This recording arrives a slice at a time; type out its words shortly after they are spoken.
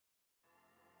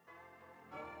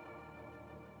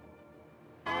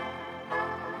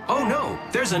Oh no,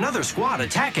 there's another squad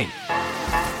attacking.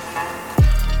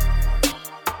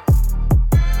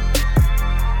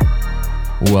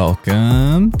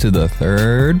 Welcome to the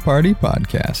Third Party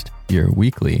Podcast, your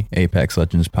weekly Apex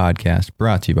Legends podcast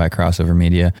brought to you by Crossover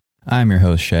Media. I'm your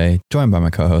host, Shay, joined by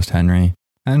my co-host, Henry.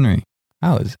 Henry,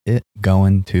 how is it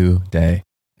going today?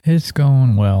 It's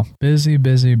going well. Busy,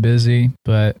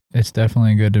 but it's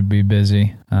definitely good to be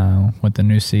busy with the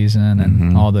new season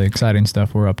and all the exciting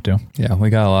stuff we're up to. Yeah,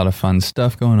 we got a lot of fun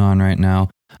stuff going on right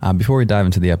now. Before we dive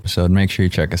into the episode, make sure you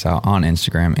check us out on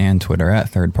Instagram and Twitter at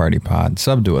Third Party Pod.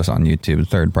 Sub to us on YouTube,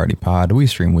 Third Party Pod. We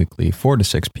stream weekly, 4 to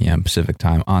 6 p.m. Pacific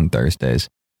time on Thursdays.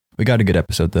 We got a good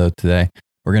episode, though, today.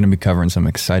 We're going to be covering some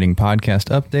exciting podcast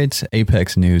updates,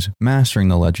 Apex news, mastering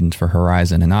the legends for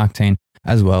Horizon and Octane,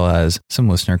 as well as some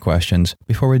listener questions.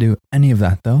 Before we do any of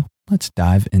that, though, let's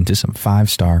dive into some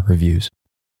 5-star reviews.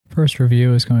 First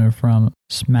review is coming from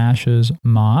Smashes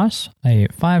Moss, a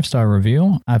 5-star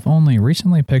review. I've only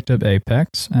recently picked up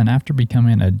Apex, and after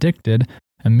becoming addicted,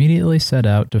 immediately set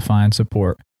out to find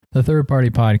support. The Third Party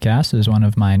Podcast is one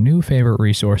of my new favorite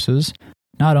resources.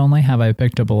 Not only have I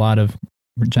picked up a lot of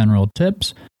general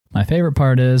tips, my favorite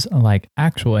part is, like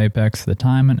actual Apex, the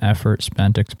time and effort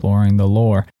spent exploring the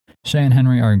lore. Shay and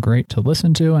Henry are great to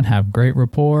listen to and have great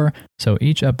rapport, so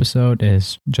each episode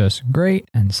is just great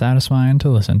and satisfying to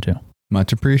listen to.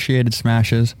 Much appreciated,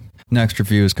 Smashes. Next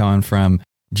review is coming from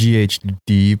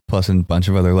GHD plus a bunch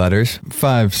of other letters.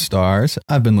 5 stars.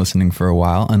 I've been listening for a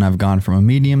while, and I've gone from a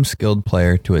medium skilled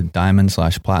player to a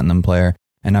diamond/platinum player,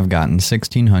 and I've gotten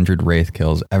 1,600 Wraith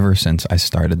kills ever since I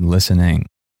started listening.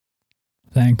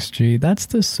 Thanks, G. That's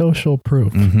the social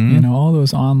proof. You know, all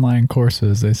those online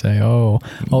courses, they say, oh,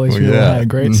 all these people had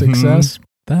great success.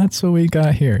 That's what we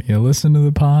got here. You listen to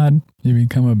the pod, you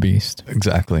become a beast.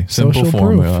 Exactly. Simple Social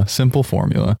formula. proof. Simple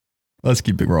formula. Let's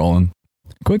keep it rolling.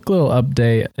 Quick little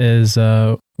update is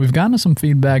we've gotten some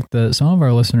feedback that some of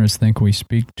our listeners think we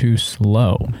speak too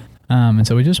slow. And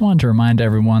so we just wanted to remind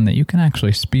everyone that you can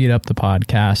actually speed up the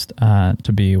podcast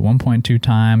to be 1.2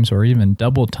 times or even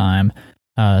double time.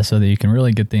 So that you can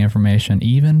really get the information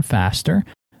even faster.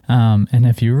 And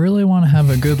if you really want to have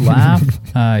a good laugh,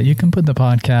 you can put the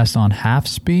podcast on half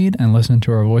speed and listen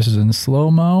to our voices in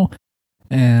slow-mo.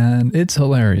 And it's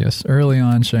hilarious. Early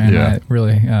on, Shay and I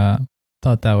really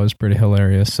thought that was pretty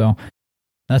hilarious. So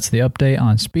that's the update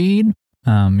on speed.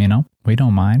 You know, we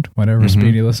don't mind whatever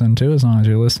speed you listen to as long as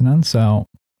you're listening. So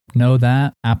know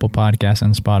that Apple Podcasts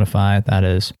and Spotify, that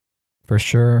is for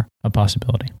sure a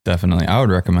possibility. Definitely. I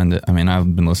would recommend it. I mean,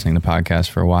 I've been listening to podcasts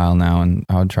for a while now, and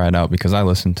I would try it out because I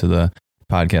listen to the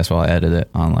podcast while I edit it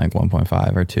on like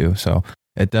 1.5 or 2. So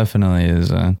it definitely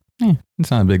is,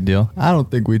 it's not a big deal. I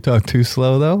don't think we talk too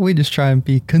slow, though. We just try and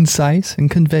be concise and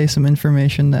convey some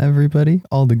information to everybody.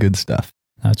 All the good stuff.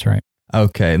 That's right.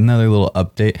 Okay, another little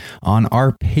update on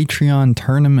our Patreon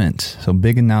tournament. So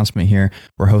big announcement here.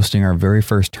 We're hosting our very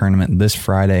first tournament this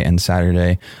Friday and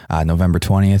Saturday, November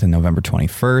 20th and November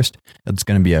 21st. It's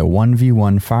going to be a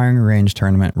 1v1 firing range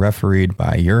tournament refereed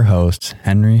by your hosts,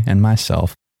 Henry and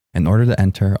myself. In order to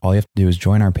enter, all you have to do is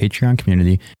join our Patreon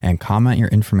community and comment your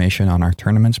information on our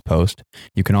tournament's post.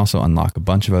 You can also unlock a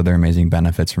bunch of other amazing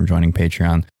benefits from joining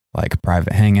Patreon, like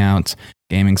private hangouts,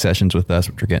 gaming sessions with us,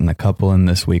 which we're getting a couple in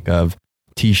this week of,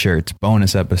 t-shirts,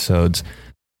 bonus episodes.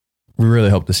 We really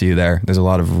hope to see you there. There's a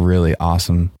lot of really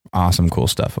awesome, cool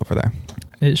stuff over there.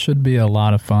 It should be a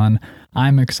lot of fun.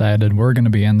 I'm excited. We're going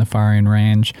to be in the firing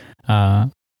range,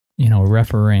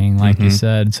 refereeing, like you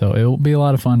said. So it will be a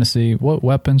lot of fun to see what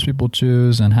weapons people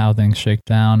choose and how things shake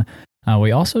down.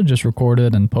 We also just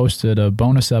recorded and posted a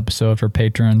bonus episode for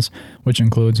patrons, which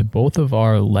includes both of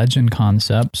our legend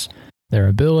concepts, their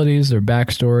abilities, their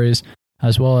backstories,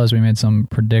 as well as we made some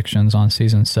predictions on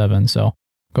Season 7. So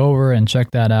go over and check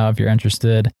that out if you're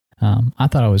interested. I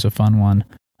thought it was a fun one.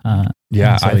 I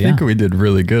think we did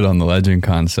really good on the legend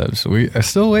concepts. We are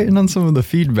still waiting on some of the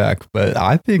feedback, but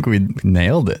I think we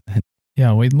nailed it.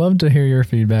 Yeah, we'd love to hear your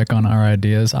feedback on our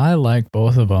ideas. I like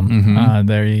both of them.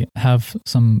 They have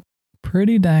some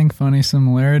pretty dang funny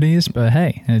similarities, but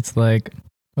hey, it's like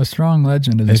a strong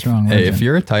legend is a strong legend. Hey, if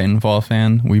you're a Titanfall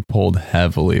fan, we pulled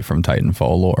heavily from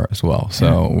Titanfall lore as well.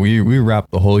 So we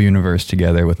wrapped the whole universe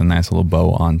together with a nice little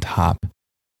bow on top.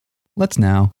 Let's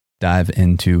now dive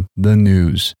into the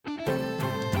news.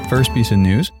 First piece of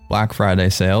news, Black Friday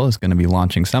sale is going to be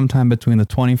launching sometime between the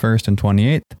 21st and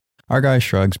 28th. Our guy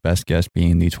Shrug's best guess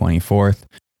being the 24th.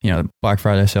 You know, Black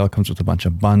Friday sale comes with a bunch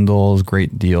of bundles,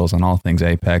 great deals on all things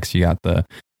Apex. You got the,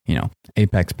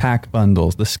 Apex pack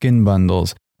bundles, the skin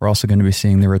bundles. We're also going to be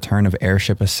seeing the return of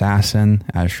Airship Assassin,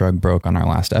 as Shrug broke on our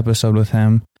last episode with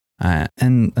him.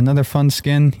 And another fun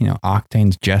skin,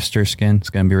 Octane's Jester skin is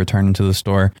going to be returning to the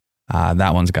store.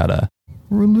 That one's got a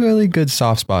really good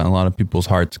soft spot in a lot of people's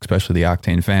hearts, especially the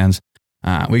Octane fans.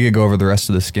 We could go over the rest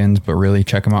of the skins, but really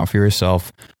check them out for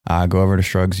yourself. Go over to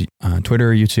Shrug's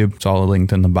Twitter or YouTube. It's all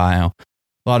linked in the bio.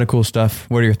 A lot of cool stuff.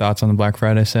 What are your thoughts on the Black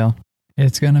Friday sale?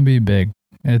 It's going to be big.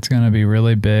 It's going to be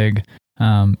really big.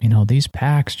 These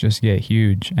packs just get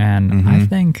huge. And I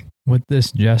think with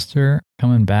this Jester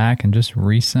coming back and just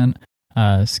recent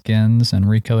skins and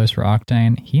recolors for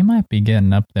Octane, he might be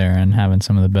getting up there and having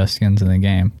some of the best skins in the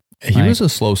game. He was a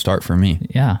slow start for me.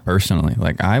 Yeah. Personally.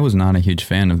 I was not a huge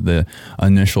fan of the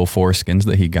initial 4 skins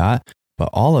that he got, but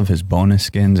all of his bonus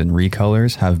skins and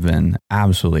recolors have been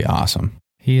absolutely awesome.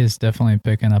 He is definitely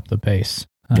picking up the pace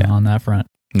on that front.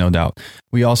 No doubt.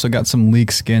 We also got some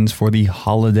leak skins for the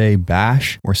Holiday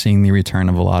Bash. We're seeing the return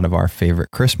of a lot of our favorite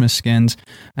Christmas skins.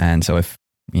 And so if,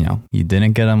 you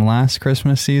didn't get them last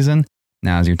Christmas season,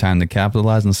 now's your time to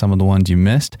capitalize on some of the ones you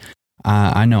missed.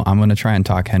 I know I'm going to try and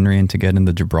talk Henry into getting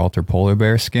the Gibraltar Polar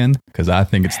Bear skin because I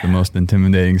think it's the most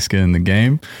intimidating skin in the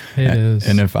game. It is.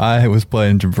 And if I was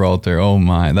playing Gibraltar, oh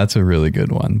my, that's a really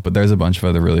good one. But there's a bunch of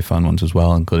other really fun ones as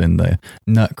well, including the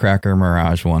Nutcracker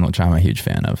Mirage one, which I'm a huge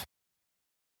fan of.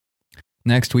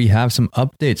 Next, we have some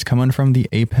updates coming from the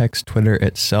Apex Twitter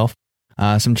itself.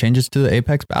 Some changes to the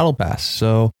Apex Battle Pass.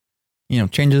 So,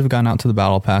 changes have gone out to the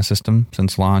Battle Pass system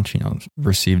since launch.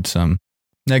 Received some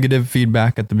negative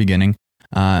feedback at the beginning.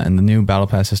 And the new Battle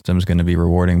Pass system is going to be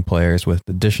rewarding players with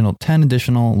 10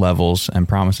 additional levels and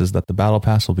promises that the Battle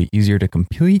Pass will be easier to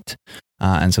complete.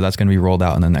 And so that's going to be rolled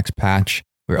out in the next patch.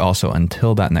 We're also,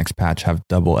 until that next patch, have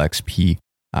double XP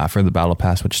for the Battle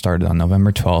Pass, which started on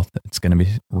November 12th. It's going to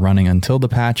be running until the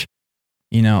patch.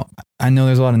 I know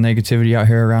there's a lot of negativity out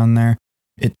here around there.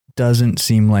 It doesn't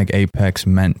seem like Apex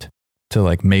meant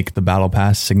to make the Battle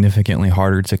Pass significantly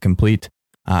harder to complete.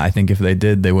 I think if they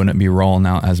did, they wouldn't be rolling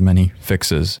out as many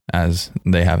fixes as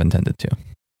they have intended to.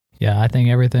 Yeah, I think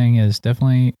everything is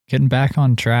definitely getting back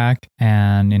on track,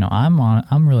 and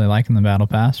I'm really liking the Battle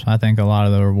Pass. I think a lot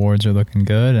of the rewards are looking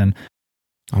good, and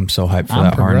I'm so hyped for I'm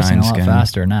that progressing R9 a lot skin.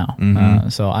 faster now.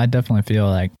 So I definitely feel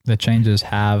like the changes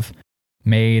have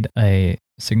made a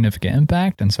significant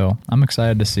impact, and so I'm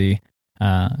excited to see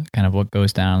kind of what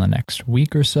goes down in the next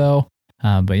week or so.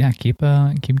 But yeah, keep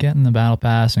getting the Battle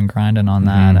Pass and grinding on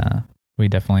that. We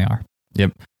definitely are.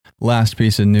 Yep. Last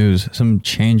piece of news, some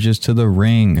changes to the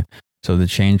ring. So the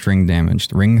changed ring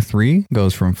damage. Ring 3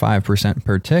 goes from 5%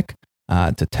 per tick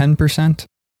to 10%.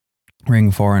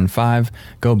 Ring 4 and 5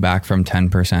 go back from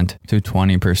 10% to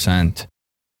 20%.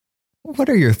 What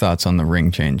are your thoughts on the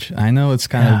ring change? I know it's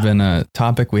kind of been a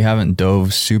topic we haven't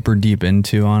dove super deep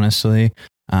into, honestly,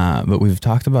 but we've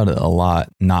talked about it a lot,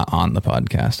 not on the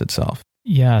podcast itself.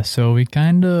 Yeah, so we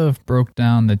kind of broke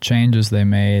down the changes they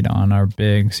made on our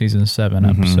big Season 7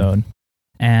 episode.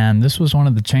 And this was one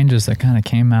of the changes that kind of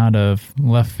came out of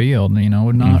left field.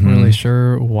 We're not really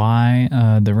sure why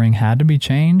the ring had to be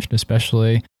changed,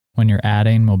 especially when you're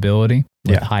adding mobility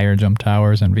with higher jump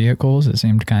towers and vehicles. It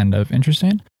seemed kind of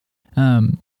interesting.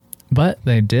 But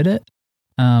they did it.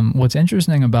 What's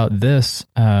interesting about this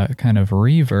kind of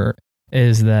revert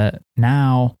is that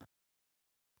now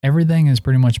everything is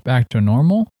pretty much back to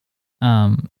normal.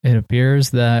 It appears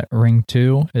that Ring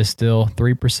 2 is still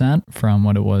 3% from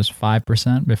what it was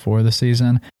 5% before the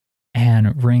season.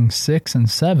 And Ring 6 and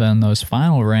 7, those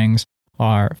final rings,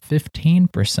 are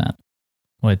 15%,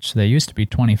 which they used to be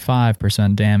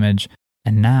 25% damage.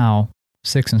 And now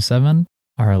 6 and 7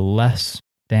 are less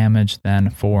damage than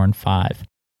 4 and 5,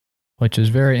 which is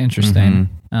very interesting.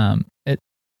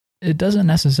 It doesn't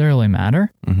necessarily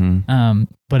matter,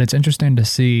 but it's interesting to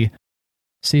see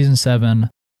Season 7.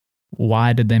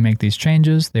 Why did they make these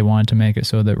changes? They wanted to make it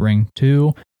so that Ring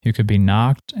 2, you could be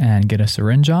knocked and get a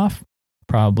syringe off.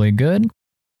 Probably good.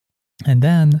 And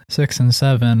then 6 and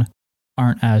 7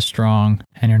 aren't as strong,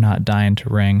 and you're not dying to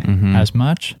ring as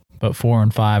much, but 4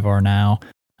 and 5 are now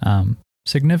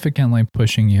significantly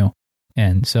pushing you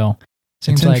in. So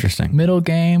seems like middle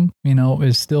game,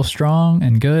 is still strong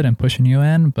and good and pushing you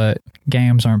in, but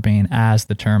games aren't being as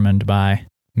determined by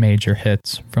major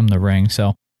hits from the ring.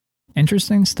 So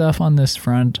interesting stuff on this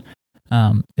front.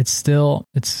 It's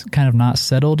kind of not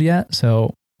settled yet,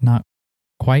 so not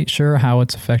quite sure how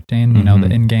it's affecting, the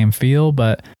in-game feel,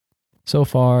 but so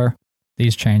far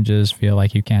these changes feel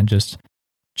like you can't just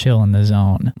chill in the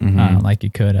zone like you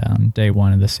could on day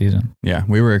 1 of the season. Yeah,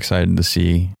 we were excited to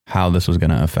see how this was going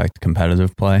to affect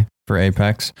competitive play for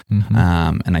Apex.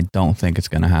 And I don't think it's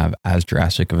going to have as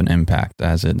drastic of an impact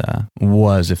as it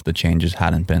was if the changes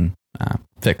hadn't been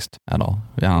fixed at all.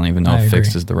 I don't even know I if agree.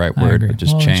 fixed is the right I word, agree. but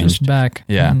just Well, it's changed. just back.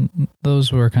 Yeah. And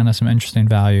those were kind of some interesting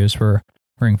values for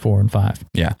Ring 4 and 5.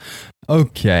 Yeah.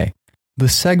 Okay. The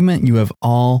segment you have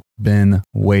all been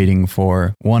waiting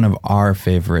for, one of our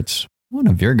favorites, one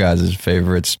of your guys'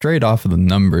 favorites, straight off of the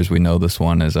numbers, we know this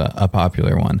one is a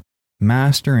popular one.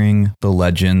 Mastering the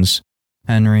Legends.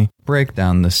 Henry, break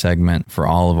down the segment for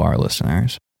all of our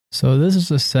listeners. So this is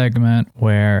a segment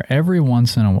where every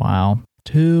once in a while,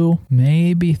 2,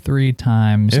 maybe 3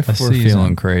 times If a we're season,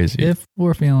 feeling crazy. if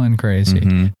we're feeling crazy,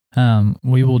 Mhm.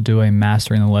 we will do a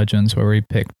Mastering the Legends where we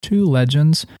pick 2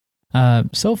 legends.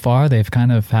 So far, they've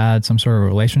kind of had some sort of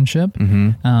relationship,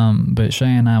 but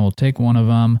Shay and I will take one of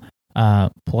them,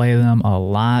 play them a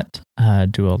lot,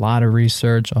 do a lot of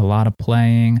research, a lot of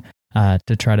playing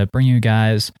to try to bring you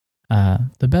guys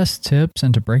the best tips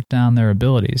and to break down their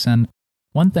abilities. And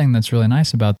one thing that's really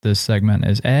nice about this segment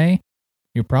is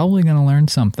you're probably going to learn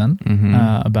something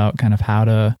about kind of how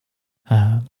to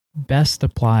best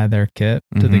apply their kit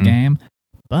to the game.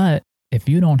 But if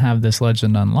you don't have this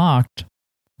legend unlocked,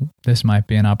 this might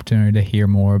be an opportunity to hear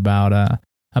more about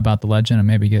the legend and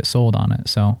maybe get sold on it.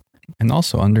 So, and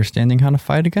also understanding how to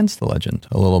fight against the legend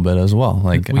a little bit as well.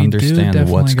 Like we understand do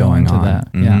what's definitely go going into on. that.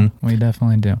 Yeah, we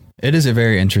definitely do. It is a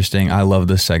very interesting. I love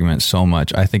this segment so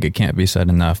much. I think it can't be said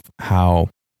enough how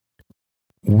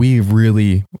we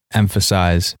really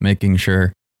emphasize making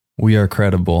sure we are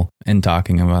credible in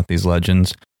talking about these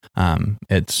legends.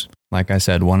 It's, like I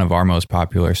said, one of our most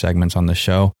popular segments on the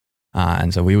show.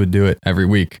 And so we would do it every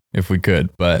week if we could,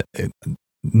 but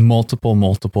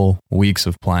multiple weeks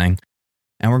of playing.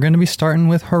 And we're going to be starting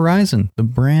with Horizon, the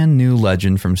brand new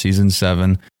legend from Season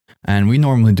 7. And we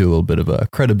normally do a little bit of a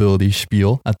credibility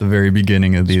spiel at the very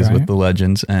beginning of these with the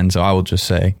legends. And so I will just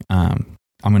say, I'm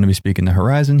going to be speaking to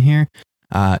Horizon here.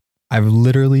 I've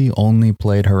literally only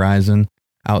played Horizon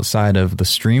outside of the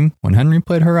stream when Henry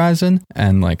played Horizon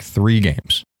and like 3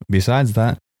 games. Besides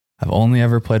that, I've only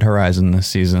ever played Horizon this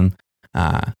season.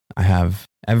 I have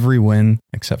every win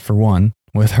except for one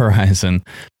with Horizon.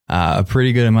 A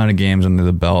pretty good amount of games under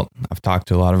the belt. I've talked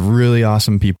to a lot of really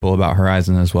awesome people about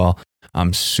Horizon as well.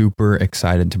 I'm super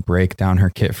excited to break down her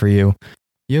kit for you.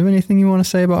 You have anything you want to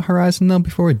say about Horizon though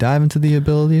before we dive into the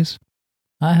abilities?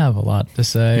 I have a lot to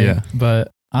say, but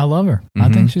I love her. I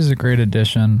think she's a great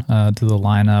addition to the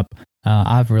lineup.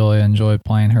 I've really enjoyed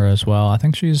playing her as well. I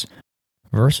think she's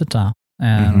versatile,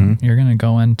 and you're going to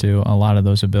go into a lot of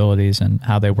those abilities and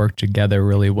how they work together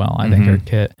really well. I think her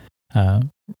kit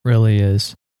really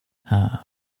is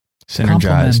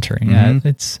complementary. Yeah,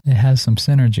 it has some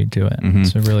synergy to it.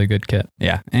 It's a really good kit.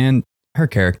 Yeah, and her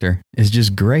character is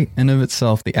just great in of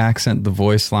itself. The accent, the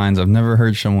voice lines. I've never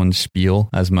heard someone spiel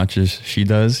as much as she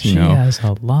does. She has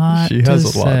a lot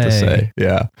to say.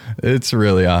 Yeah, it's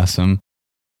really awesome.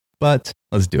 But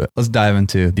let's do it. Let's dive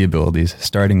into the abilities,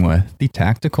 starting with the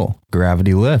tactical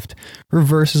gravity lift.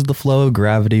 Reverses the flow of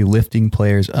gravity, lifting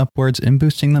players upwards and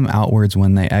boosting them outwards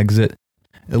when they exit.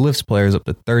 It lifts players up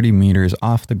to 30 meters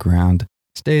off the ground,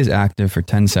 stays active for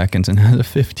 10 seconds, and has a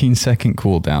 15-second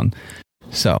cooldown.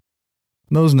 So,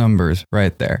 those numbers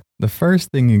right there. The first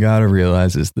thing you gotta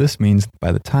realize is this means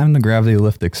by the time the gravity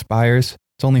lift expires,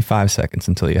 it's only 5 seconds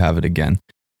until you have it again.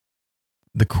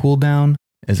 The cooldown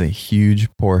is a huge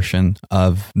portion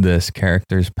of this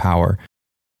character's power.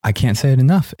 I can't say it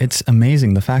enough. It's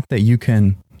amazing. The fact that you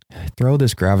can throw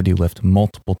this gravity lift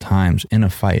multiple times in a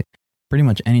fight. Pretty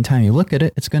much anytime you look at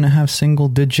it, it's going to have single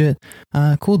digit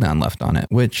cooldown left on it,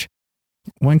 which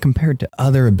when compared to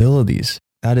other abilities,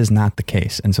 that is not the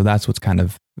case. And so that's what's kind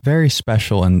of very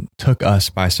special and took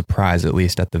us by surprise, at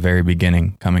least at the very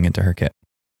beginning, coming into her kit.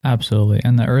 Absolutely.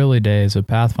 In the early days of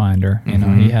Pathfinder, you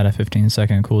know, he had a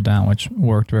 15-second cooldown, which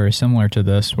worked very similar to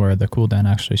this, where the cooldown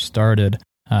actually started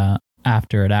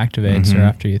after it activates or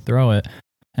after you throw it.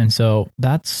 And so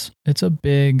it's a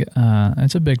big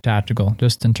tactical,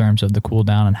 just in terms of the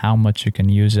cooldown and how much you can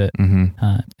use it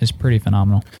is pretty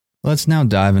phenomenal. Let's now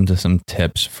dive into some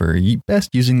tips for best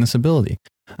using this ability.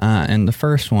 And the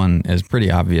first one is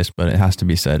pretty obvious, but it has to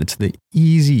be said. It's the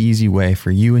easy way for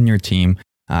you and your team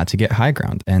to get high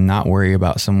ground and not worry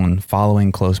about someone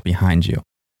following close behind you.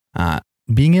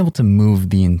 Being able to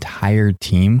move the entire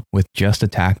team with just a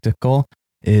tactical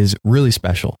is really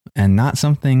special and not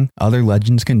something other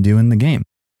legends can do in the game.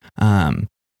 And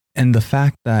the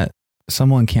fact that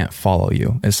someone can't follow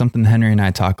you is something Henry and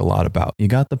I talk a lot about. You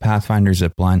got the Pathfinder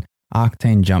zipline,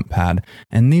 Octane jump pad,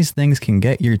 and these things can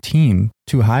get your team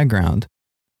to high ground,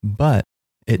 but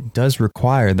it does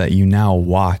require that you now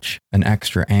watch an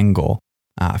extra angle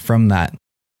from that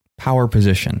power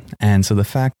position. And so the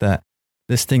fact that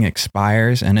this thing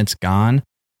expires and it's gone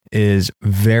is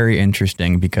very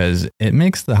interesting because it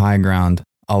makes the high ground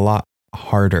a lot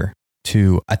harder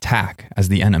to attack as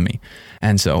the enemy.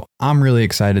 And so I'm really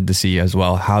excited to see as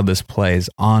well how this plays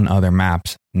on other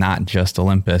maps, not just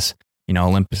Olympus. You know,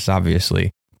 Olympus is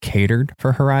obviously catered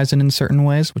for Horizon in certain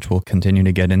ways, which we'll continue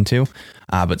to get into.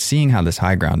 But seeing how this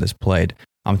high ground is played,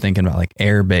 I'm thinking about like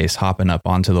Airbase hopping up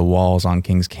onto the walls on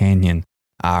Kings Canyon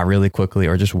really quickly,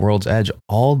 or just World's Edge.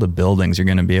 All the buildings you're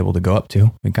going to be able to go up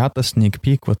to. We got the sneak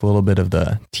peek with a little bit of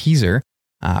the teaser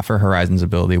for Horizon's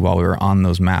ability while we were on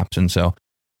those maps. And so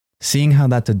seeing how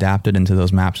that's adapted into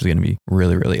those maps is going to be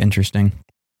really, really interesting.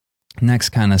 Next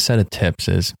kind of set of tips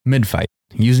is mid-fight.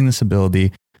 Using this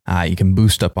ability, you can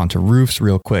boost up onto roofs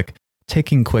real quick,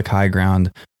 taking quick high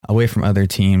ground away from other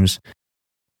teams.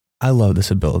 I love this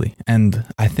ability. And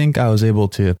I think I was able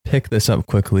to pick this up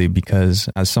quickly because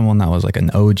as someone that was like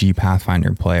an OG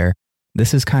Pathfinder player,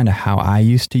 this is kind of how I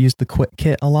used to use the quick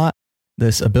kit a lot.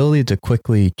 This ability to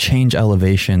quickly change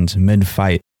elevations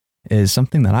mid-fight is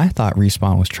something that I thought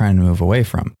Respawn was trying to move away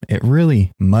from. It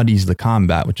really muddies the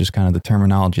combat, which is kind of the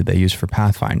terminology they use for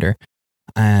Pathfinder.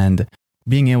 And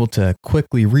being able to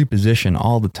quickly reposition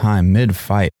all the time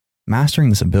mid-fight, mastering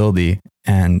this ability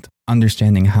and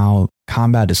understanding how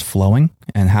combat is flowing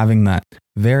and having that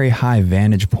very high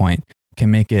vantage point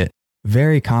can make it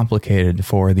very complicated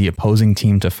for the opposing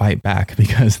team to fight back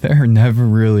because they're never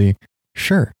really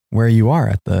sure where you are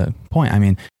at the point. I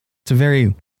mean, it's a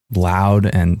very loud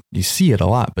and you see it a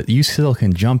lot, but you still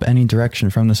can jump any direction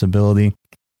from this ability.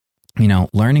 You know,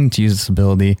 learning to use this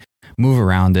ability, move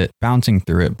around it, bouncing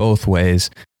through it both ways.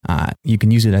 You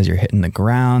can use it as you're hitting the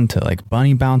ground to like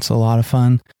bunny bounce, a lot of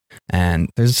fun. And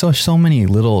there's so many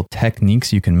little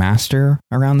techniques you can master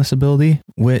around this ability,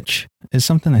 which is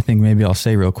something I think maybe I'll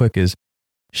say real quick is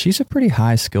she's a pretty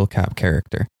high skill cap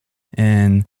character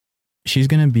and she's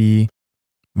going to be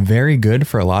very good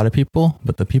for a lot of people,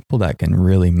 but the people that can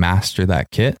really master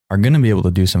that kit are going to be able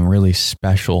to do some really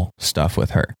special stuff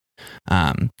with her.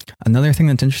 Another thing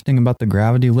that's interesting about the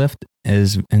gravity lift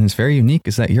is, and it's very unique,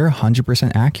 is that you're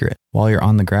 100% accurate while you're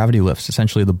on the gravity lifts.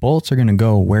 Essentially, the bolts are going to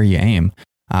go where you aim,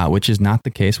 which is not the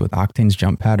case with Octane's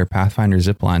jump pad or Pathfinder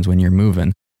zip lines when you're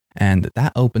moving. And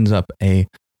that opens up a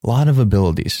lot of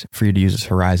abilities for you to use this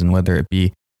Horizon, whether it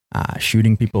be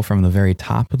shooting people from the very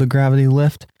top of the gravity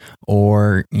lift,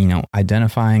 or, you know,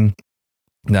 identifying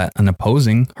that an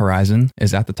opposing Horizon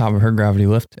is at the top of her gravity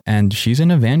lift and she's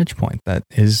in a vantage point that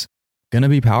is going to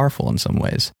be powerful in some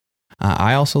ways.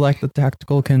 I also like that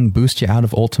Tactical can boost you out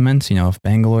of ultimates. You know, if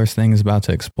Bangalore's thing is about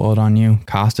to explode on you,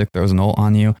 Caustic throws an ult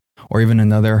on you, or even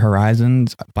another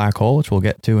Horizon's black hole, which we'll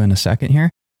get to in a second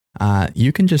here,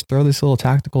 you can just throw this little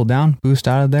Tactical down, boost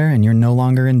out of there, and you're no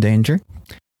longer in danger.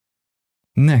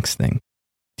 Next thing,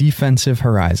 defensive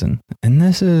Horizon. And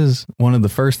this is one of the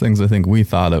first things I think we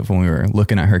thought of when we were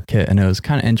looking at her kit, and it was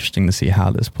kind of interesting to see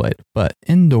how this played. But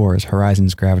indoors,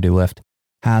 Horizon's gravity lift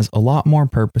has a lot more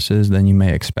purposes than you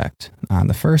may expect.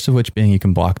 The first of which being you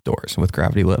can block doors with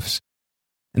gravity lifts.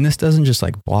 And this doesn't just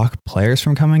like block players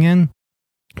from coming in,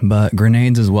 but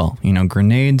grenades as well. You know,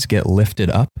 grenades get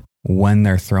lifted up when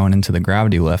they're thrown into the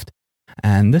gravity lift.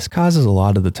 And this causes a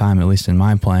lot of the time, at least in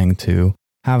my playing, to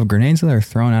have grenades that are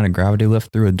thrown out of gravity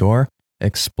lift through a door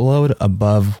explode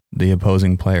above the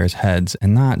opposing players' heads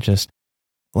and not just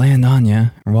land on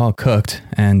you well cooked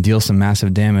and deal some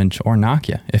massive damage or knock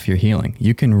you if you're healing.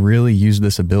 You can really use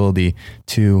this ability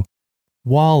to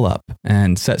wall up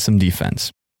and set some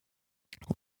defense.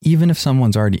 Even if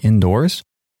someone's already indoors,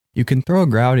 you can throw a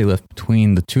gravity lift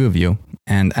between the two of you,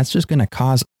 and that's just going to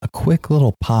cause a quick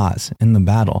little pause in the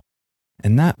battle.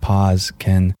 And that pause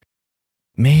can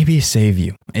maybe save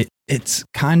you. It's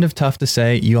kind of tough to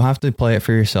say. You'll have to play it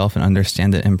for yourself and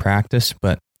understand it in practice,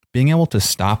 but being able to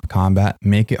stop combat,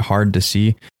 make it hard to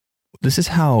see. This is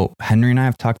how Henry and I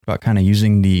have talked about kind of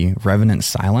using the Revenant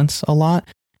silence a lot,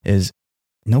 is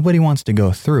nobody wants to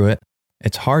go through it.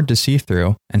 It's hard to see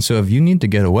through. And so if you need to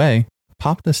get away,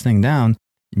 pop this thing down.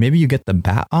 Maybe you get the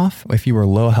bat off if you were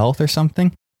low health or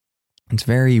something. It's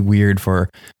very weird for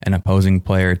an opposing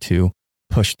player to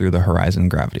push through the Horizon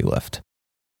gravity lift.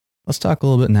 Let's talk a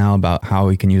little bit now about how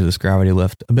we can use this gravity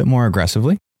lift a bit more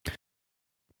aggressively.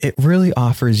 It really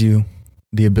offers you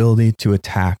the ability to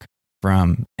attack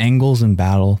from angles in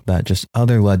battle that just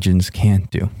other legends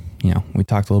can't do. You know, we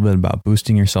talked a little bit about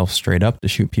boosting yourself straight up to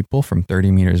shoot people from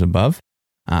 30 meters above.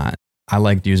 I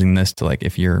liked using this to, like,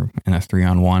 if you're in a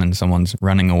 3-on-1 and someone's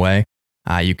running away,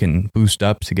 you can boost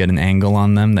up to get an angle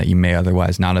on them that you may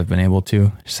otherwise not have been able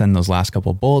to. Send those last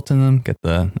couple bullets in them, get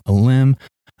a limb.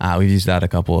 We've used that a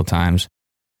couple of times.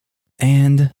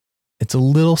 And it's a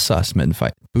little sus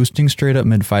mid-fight. Boosting straight up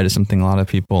mid-fight is something a lot of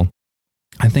people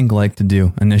I think like to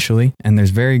do initially, and there's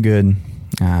very good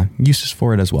uses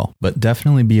for it as well. But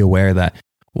definitely be aware that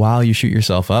while you shoot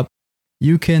yourself up,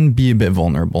 you can be a bit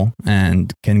vulnerable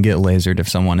and can get lasered if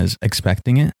someone is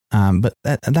expecting it. But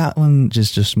that one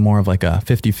is just more of like a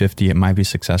 50-50. It might be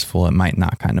successful. It might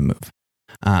not kind of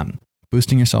move.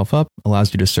 Boosting yourself up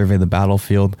allows you to survey the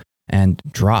battlefield and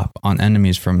drop on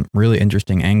enemies from really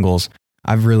interesting angles.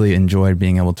 I've really enjoyed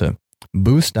being able to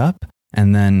boost up.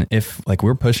 And then if like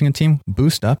we're pushing a team,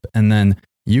 boost up, and then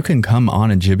you can come on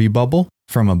a Jibby bubble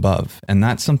from above. And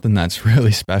that's something that's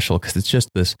really special because it's just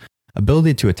this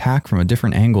ability to attack from a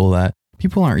different angle that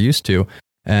people aren't used to.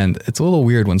 And it's a little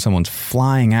weird when someone's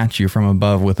flying at you from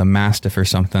above with a Mastiff or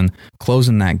something,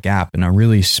 closing that gap in a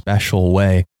really special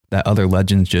way that other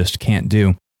legends just can't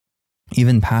do.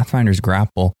 Even Pathfinder's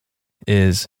grapple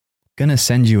is going to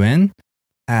send you in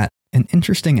at an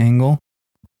interesting angle,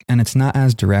 and it's not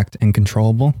as direct and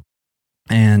controllable.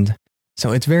 And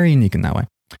so it's very unique in that way.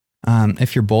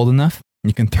 If you're bold enough,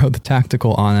 you can throw the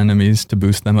tactical on enemies to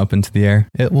boost them up into the air.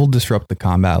 It will disrupt the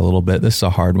combat a little bit. This is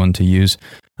a hard one to use.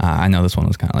 I know this one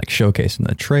was kind of like showcased in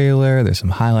the trailer. There's some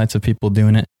highlights of people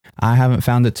doing it. I haven't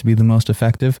found it to be the most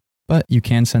effective, but you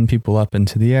can send people up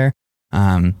into the air.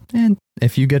 And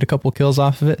if you get a couple kills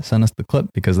off of it, send us the clip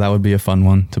because that would be a fun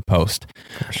one to post.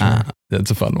 For sure.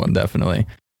 That's a fun one, definitely.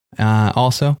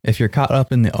 Also, if you're caught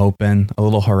up in the open, a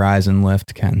little horizon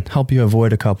lift can help you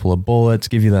avoid a couple of bullets,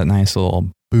 give you that nice little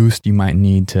boost you might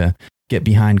need to get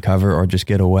behind cover or just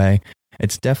get away.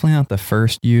 It's definitely not the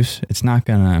first use. It's not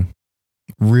going to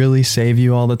really save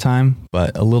you all the time,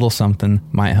 but a little something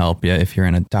might help you if you're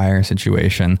in a dire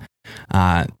situation.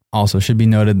 Also should be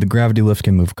noted, the gravity lift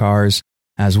can move cars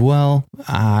as well.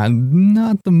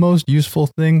 Not the most useful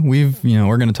thing. We're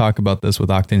going to talk about this with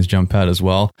Octane's jump pad as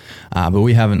well, but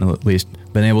we haven't at least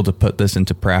been able to put this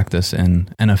into practice in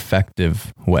an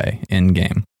effective way in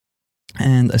game.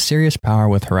 And a serious power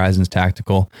with Horizons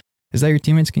Tactical is that your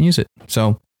teammates can use it.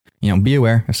 So, be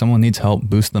aware if someone needs help,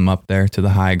 boost them up there to the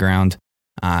high ground.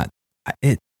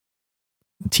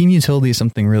 Team utility is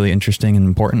something really interesting and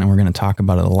important, and we're going to talk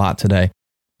about it a lot today.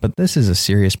 But this is a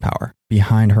serious power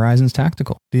behind Horizons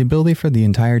Tactical. The ability for the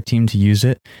entire team to use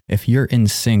it. If you're in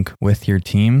sync with your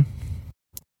team,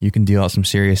 you can deal out some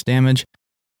serious damage.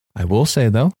 I will say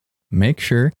though, make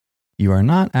sure you are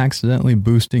not accidentally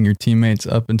boosting your teammates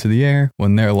up into the air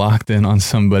when they're locked in on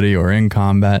somebody or in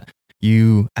combat.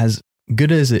 You, as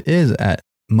good as it is at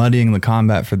muddying the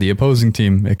combat for the opposing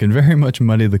team, it can very much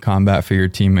muddy the combat for your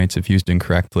teammates if used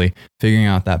incorrectly. Figuring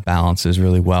out that balance is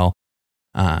really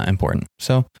important.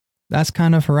 So that's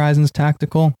kind of Horizons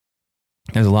Tactical.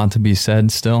 There's a lot to be said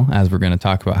still, as we're going to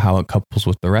talk about how it couples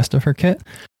with the rest of her kit,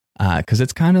 because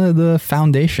it's kind of the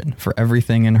foundation for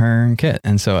everything in her kit.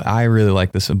 And so I really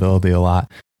like this ability a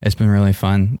lot. It's been really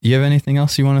fun. You have anything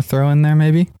else you want to throw in there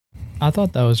maybe? I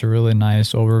thought that was a really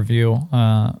nice overview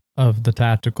of the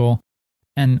tactical.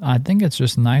 And I think it's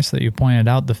just nice that you pointed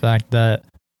out the fact that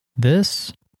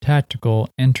this tactical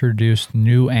introduced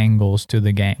new angles to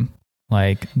the game.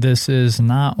 Like, this is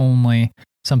not only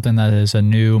something that is a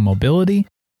new mobility,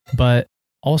 but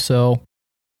also,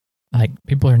 like,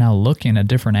 people are now looking at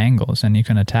different angles and you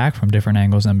can attack from different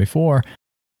angles than before.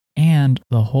 And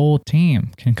the whole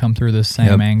team can come through the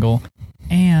same angle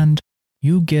and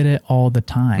you get it all the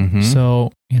time. Mm-hmm.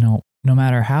 So, no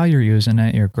matter how you're using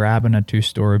it, you're grabbing a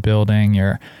 2-story building,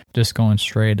 you're just going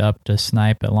straight up to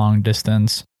snipe at long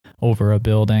distance over a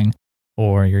building,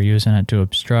 or you're using it to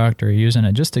obstruct, or you're using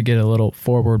it just to get a little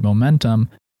forward momentum,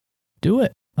 do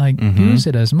it. Use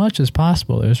it as much as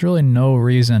possible. There's really no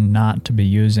reason not to be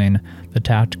using the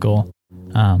tactical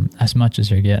as much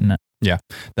as you're getting it. Yeah,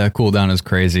 that cooldown is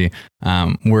crazy.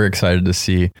 We're excited to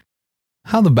see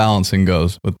how the balancing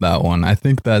goes with that one. I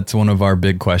think that's one of our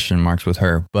big question marks with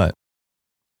her, but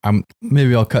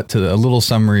maybe I'll cut to a little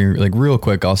summary, like real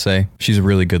quick. I'll say she's a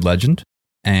really good legend,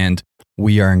 and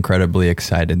we are incredibly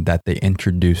excited that they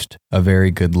introduced a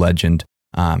very good legend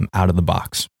out of the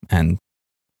box, and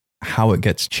how it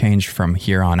gets changed from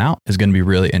here on out is going to be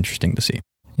really interesting to see.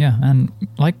 Yeah, and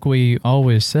like we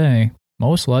always say,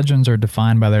 most legends are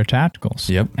defined by their tacticals.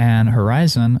 Yep. And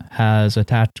Horizon has a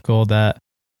tactical that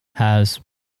has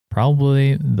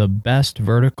probably the best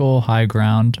vertical high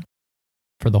ground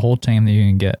for the whole team that you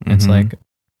can get. It's like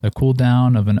the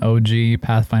cooldown of an OG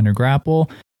Pathfinder grapple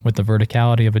with the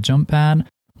verticality of a jump pad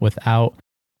without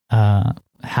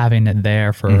having it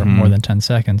there for more than 10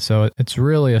 seconds. So it's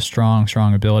really a strong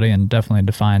ability, and definitely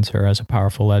defines her as a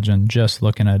powerful legend just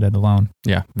looking at it alone.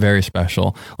 Yeah, very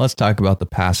special. Let's talk about the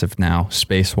passive now.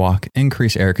 Spacewalk,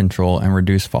 increase air control and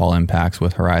reduce fall impacts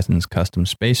with Horizon's custom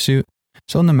spacesuit.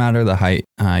 So no matter the height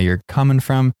you're coming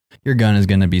from, your gun is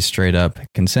going to be straight up. It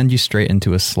can send you straight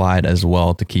into a slide as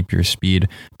well to keep your speed.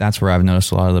 That's where I've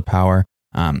noticed a lot of the power.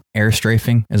 Air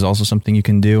strafing is also something you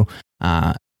can do.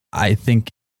 I think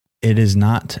it is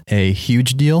not a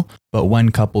huge deal, but when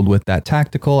coupled with that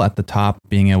tactical at the top,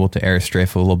 being able to air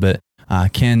strafe a little bit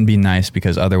can be nice,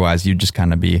 because otherwise you'd just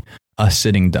kind of be a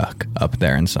sitting duck up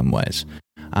there in some ways.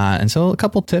 And so a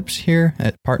couple tips here.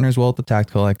 It partners well with the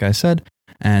tactical, like I said,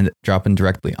 and dropping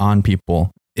directly on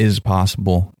people is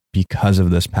possible because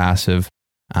of this passive.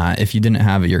 If you didn't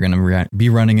have it, you're going to be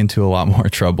running into a lot more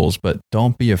troubles, but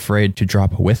don't be afraid to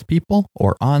drop with people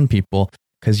or on people,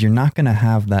 because you're not going to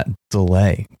have that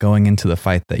delay going into the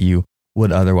fight that you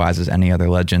would otherwise as any other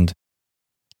legend.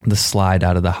 The slide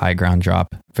out of the high ground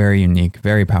drop, very unique,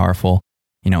 very powerful.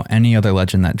 Any other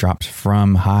legend that drops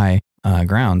from high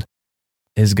ground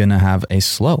is going to have a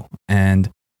slow.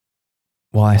 And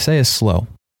while I say a slow,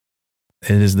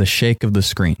 it is the shake of the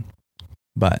screen,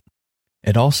 but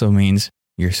it also means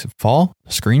your fall,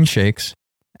 screen shakes,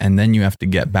 and then you have to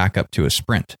get back up to a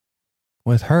sprint.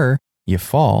 With her, you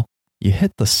fall, you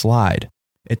hit the slide.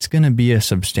 It's going to be a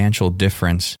substantial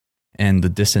difference in the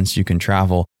distance you can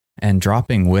travel, and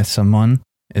dropping with someone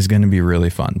is going to be really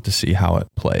fun to see how it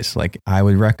plays. Like, I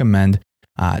would recommend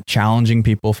challenging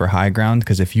people for high ground,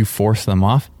 because if you force them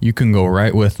off, you can go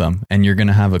right with them and you're going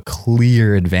to have a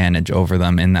clear advantage over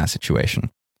them in that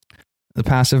situation. The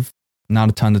passive, not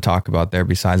a ton to talk about there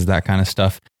besides that kind of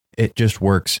stuff. It just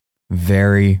works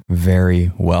very,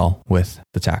 very well with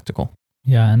the tactical.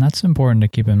 Yeah, and that's important to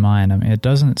keep in mind. I mean, it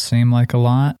doesn't seem like a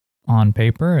lot on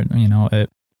paper. It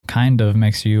kind of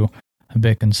makes you a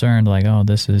bit concerned, like, oh,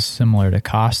 this is similar to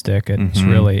Caustic. It's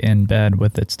really in bed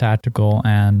with its tactical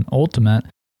and ultimate,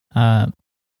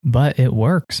 but it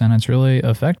works and it's really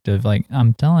effective. Like,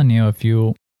 I'm telling you, if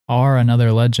you are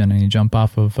another legend and you jump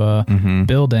off of a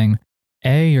building,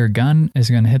 your gun is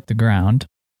going to hit the ground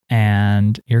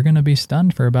and you're going to be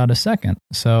stunned for about a second.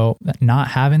 So not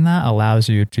having that allows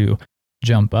you to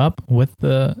jump up with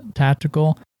the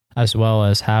tactical, as well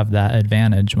as have that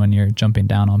advantage when you're jumping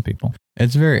down on people.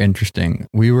 It's very interesting.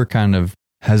 We were kind of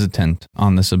hesitant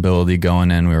on this ability going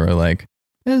in. We were like,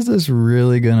 is this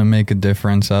really going to make a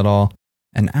difference at all?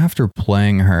 And after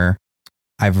playing her,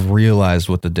 I've realized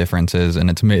what the difference is, and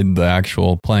it's made the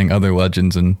actual playing other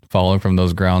legends and falling from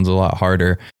those grounds a lot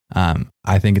harder.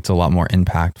 I think it's a lot more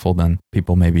impactful than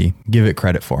people maybe give it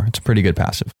credit for. It's a pretty good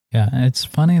passive. Yeah, it's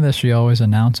funny that she always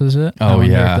announces it. Oh,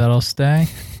 yeah. If that'll stay,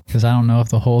 because I don't know if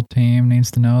the whole team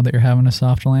needs to know that you're having a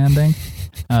soft landing.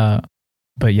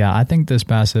 But yeah, I think this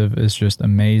passive is just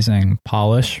amazing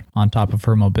polish on top of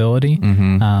her mobility,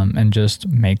 and just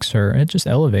makes her, it just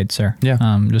elevates her.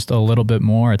 Yeah. Just a little bit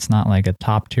more. It's not like a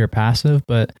top tier passive,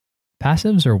 but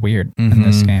passives are weird in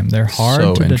this game. They're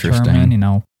hard to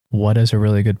determine, what is a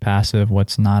really good passive,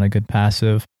 what's not a good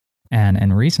passive. And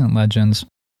in recent legends,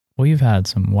 we've had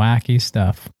some wacky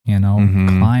stuff,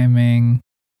 climbing,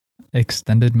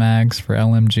 extended mags for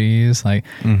LMGs, like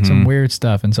some weird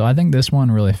stuff. And so I think this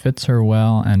one really fits her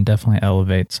well and definitely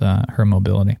elevates her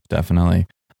mobility. Definitely.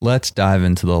 Let's dive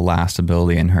into the last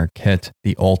ability in her kit,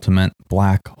 the ultimate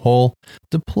black hole.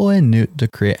 Deploy a newt to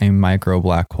create a micro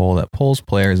black hole that pulls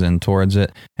players in towards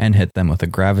it and hit them with a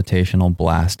gravitational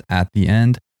blast at the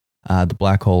end. The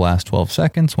black hole lasts 12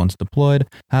 seconds once deployed,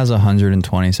 has a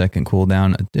 120-second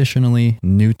cooldown. Additionally,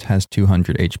 Newt has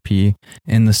 200 HP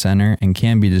in the center and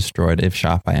can be destroyed if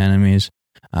shot by enemies.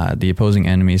 The opposing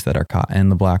enemies that are caught in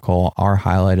the black hole are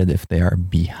highlighted if they are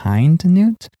behind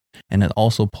Newt, and it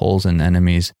also pulls in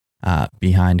enemies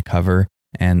behind cover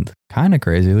and, kind of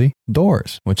crazily,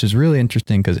 doors, which is really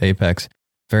interesting because Apex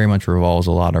very much revolves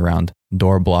a lot around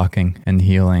door blocking and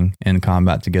healing in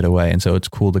combat to get away. And so it's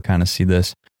cool to kind of see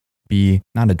this be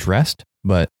not addressed,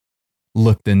 but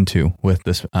looked into with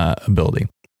this ability.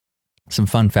 Some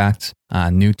fun facts.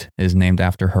 Newt is named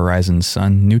after Horizon's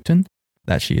son, Newton,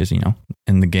 that she is,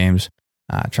 in the games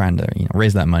trying to,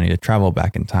 raise that money to travel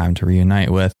back in time to reunite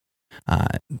with.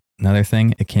 Another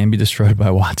thing, it can be destroyed by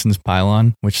Watson's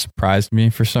pylon, which surprised me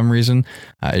for some reason.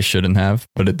 It shouldn't have,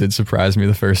 but it did surprise me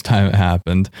the first time it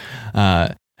happened.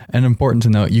 And important to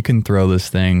note, you can throw this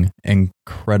thing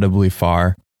incredibly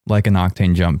far, like an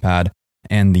Octane jump pad,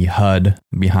 and the HUD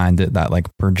behind it, that like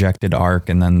projected arc,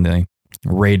 and then the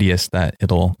radius that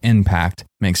it'll impact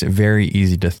makes it very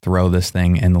easy to throw this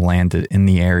thing and land it in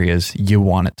the areas you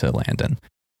want it to land in.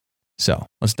 So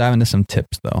let's dive into some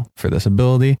tips though for this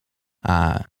ability.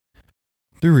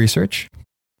 Through research,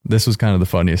 this was kind of the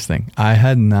funniest thing. I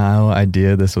had no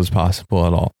idea this was possible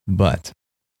at all, but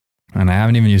And I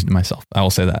haven't even used it myself. I will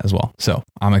say that as well. So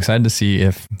I'm excited to see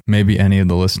if maybe any of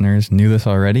the listeners knew this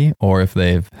already or if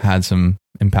they've had some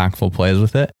impactful plays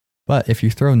with it. But if you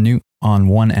throw Newt on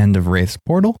one end of Wraith's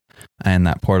portal and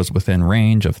that portal's within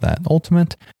range of that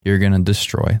ultimate, you're going to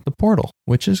destroy the portal,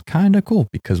 which is kind of cool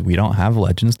because we don't have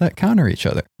legends that counter each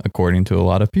other, according to a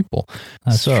lot of people.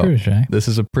 That's true, Shay. This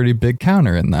is a pretty big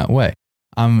counter in that way.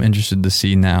 I'm interested to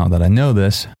see now that I know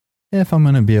this, if I'm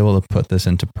going to be able to put this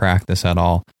into practice at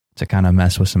all to kind of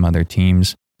mess with some other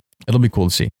teams. It'll be cool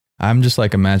to see. I'm just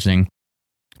like imagining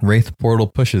Wraith portal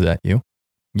pushes at you.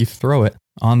 You throw it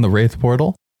on the Wraith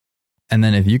portal. And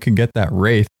then if you can get that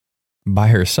Wraith by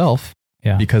herself,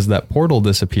 because that portal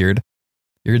disappeared,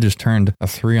 you're just turned a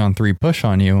 3-on-3 push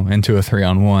on you into a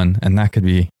 3-on-1. And that could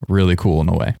be really cool in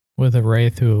a way. With a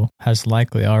Wraith who has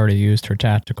likely already used her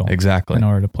tactical. Exactly. In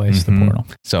order to place the portal.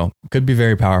 So could be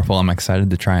very powerful. I'm excited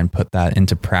to try and put that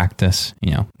into practice,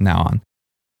 now on.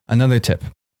 Another tip,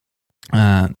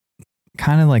 kind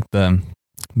of like the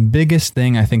biggest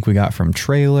thing I think we got from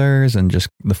trailers and just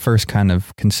the first kind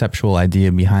of conceptual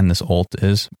idea behind this ult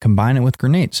is combine it with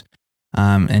grenades.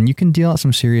 And you can deal out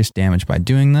some serious damage by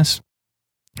doing this.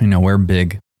 We're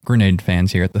big grenade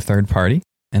fans here at the Third Party,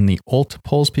 and the ult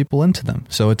pulls people into them.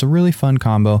 So it's a really fun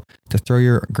combo to throw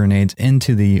your grenades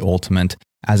into the ultimate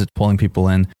as it's pulling people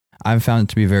in. I've found it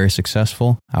to be very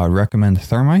successful. I would recommend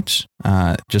Thermites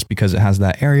just because it has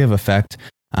that area of effect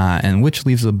and which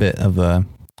leaves a bit of a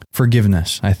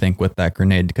forgiveness, I think, with that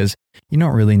grenade because you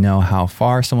don't really know how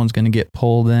far someone's going to get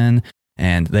pulled in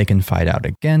and they can fight out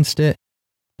against it.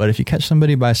 But if you catch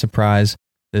somebody by surprise,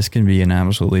 this can be an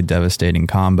absolutely devastating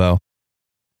combo.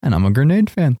 And I'm a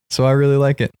grenade fan, so I really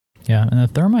like it. Yeah, and the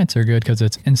Thermites are good because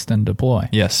it's instant deploy.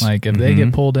 Yes. Like if they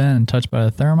get pulled in and touched by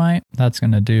a Thermite, that's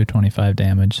going to do 25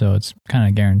 damage, so it's kind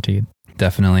of guaranteed.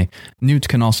 Definitely. Newts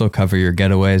can also cover your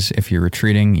getaways. If you're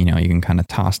retreating, you can kind of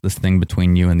toss this thing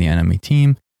between you and the enemy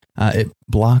team. It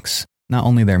blocks not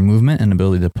only their movement and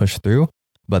ability to push through,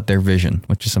 but their vision,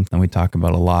 which is something we talk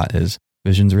about a lot, is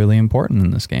vision's really important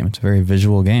in this game. It's a very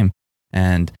visual game.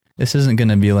 And this isn't going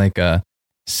to be like a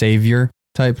savior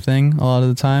type thing a lot of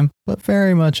the time, but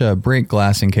very much a break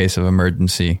glass in case of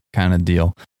emergency kind of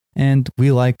deal. And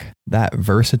we like that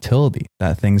versatility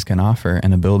that things can offer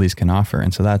and abilities can offer.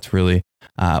 And so that's really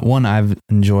one I've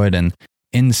enjoyed. And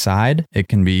inside, it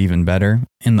can be even better.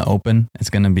 In the open, it's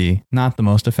going to be not the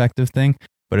most effective thing.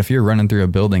 But if you're running through a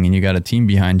building and you got a team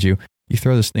behind you, you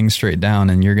throw this thing straight down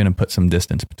and you're going to put some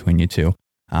distance between you two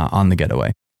on the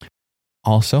getaway.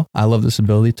 Also, I love this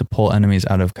ability to pull enemies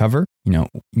out of cover.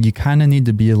 You kind of need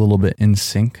to be a little bit in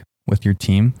sync with your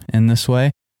team in this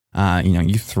way.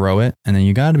 You throw it and then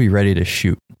you got to be ready to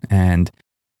shoot. And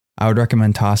I would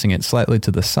recommend tossing it slightly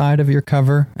to the side of your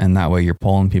cover. And that way you're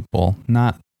pulling people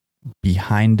not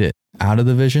behind it out of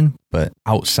the vision, but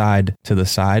outside to the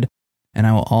side. And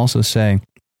I will also say,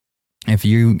 if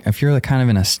you're kind of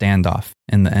in a standoff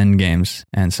in the end games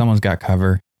and someone's got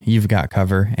cover, you've got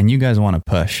cover, and you guys want to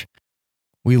push,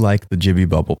 we like the Jibby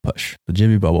Bubble push. The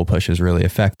Jibby Bubble push is really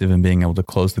effective in being able to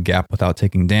close the gap without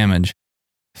taking damage.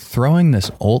 Throwing this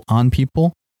ult on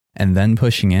people and then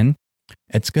pushing in,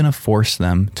 it's going to force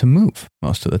them to move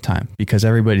most of the time because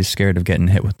everybody's scared of getting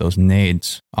hit with those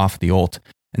nades off the ult.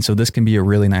 And so this can be a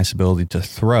really nice ability to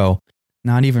throw,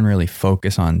 not even really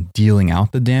focus on dealing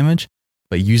out the damage,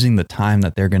 but using the time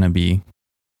that they're going to be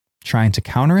trying to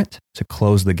counter it to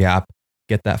close the gap,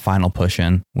 get that final push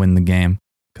in, win the game.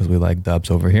 Because we like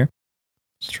dubs over here.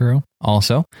 It's true.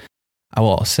 Also, I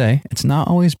will say it's not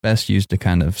always best used to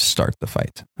kind of start the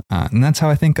fight. And that's how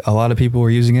I think a lot of people were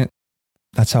using it.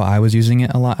 That's how I was using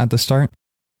it a lot at the start.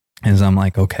 Is I'm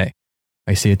like, okay,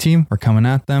 I see a team, we're coming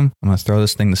at them. I'm going to throw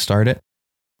this thing to start it.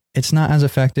 It's not as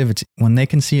effective. It's when they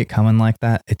can see it coming like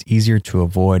that, it's easier to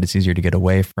avoid. It's easier to get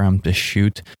away from, to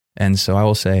shoot. And so I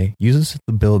will say, use this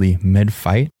ability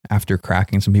mid-fight after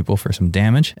cracking some people for some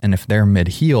damage. And if they're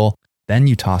mid-heal, then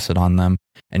you toss it on them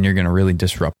and you're going to really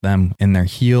disrupt them in their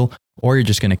heal, or you're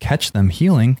just going to catch them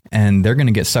healing and they're going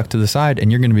to get sucked to the side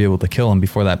and you're going to be able to kill them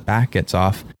before that back gets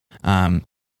off.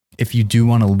 If you do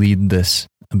want to lead this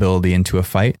ability into a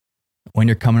fight, when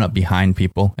you're coming up behind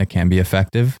people, it can be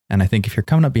effective. And I think if you're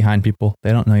coming up behind people,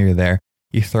 they don't know you're there.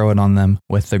 You throw it on them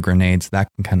with the grenades. That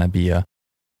can kind of be a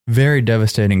very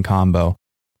devastating combo,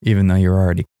 even though you're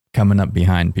already coming up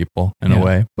behind people in a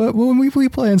way. But when we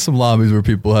play in some lobbies where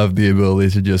people have the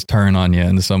ability to just turn on you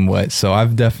in some way. So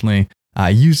I've definitely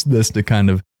used this to kind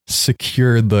of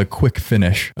secure the quick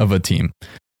finish of a team.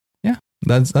 Yeah,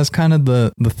 that's kind of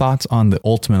the thoughts on the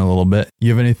ultimate a little bit. You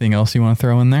have anything else you want to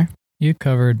throw in there? You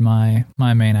covered my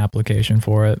main application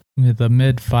for it. The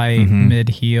mid-fight,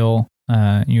 mid-heal,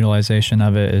 utilization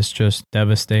of it is just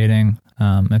devastating.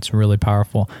 It's really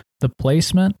powerful. The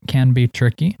placement can be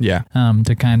tricky. Yeah.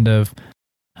 To kind of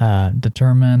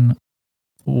determine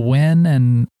when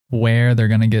and where they're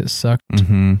going to get sucked,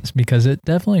 It's because it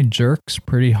definitely jerks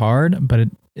pretty hard, but it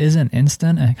isn't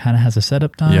instant. It kind of has a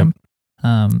setup time.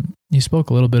 Yep. You spoke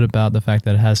a little bit about the fact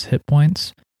that it has hit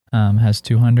points, has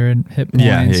 200 hit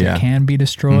points. It can be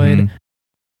destroyed.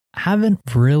 Haven't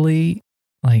really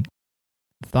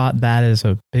thought that is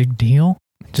a big deal,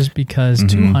 just because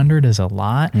 200 is a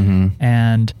lot.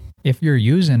 And if you're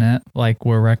using it like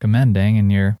we're recommending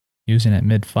and you're using it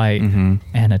mid-fight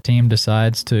and a team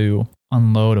decides to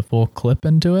unload a full clip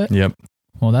into it,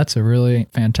 well, that's a really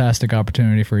fantastic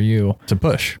opportunity for you to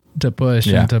push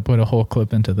and to put a whole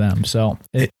clip into them. So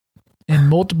in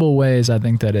multiple ways, I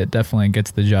think that it definitely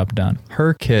gets the job done.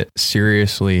 Her kit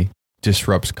seriously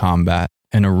disrupts combat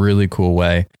in a really cool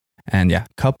way. And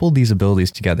couple these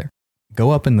abilities together.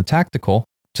 Go up in the tactical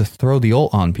to throw the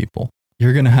ult on people.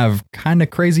 You're going to have kind of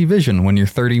crazy vision when you're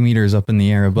 30 meters up in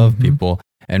the air above people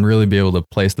and really be able to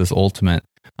place this ultimate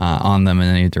on them in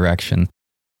any direction.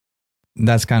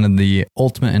 That's kind of the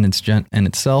ultimate in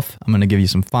itself. I'm going to give you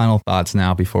some final thoughts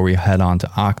now before we head on to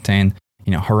Octane.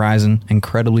 Horizon,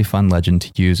 incredibly fun legend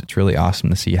to use. It's really awesome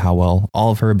to see how well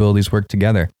all of her abilities work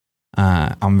together.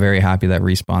 I'm very happy that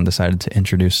Respawn decided to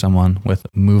introduce someone with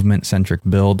movement-centric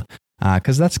build,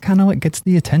 because that's kind of what gets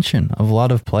the attention of a lot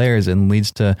of players and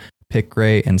leads to pick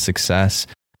rate and success.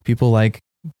 People like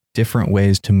different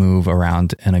ways to move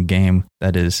around in a game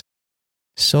that is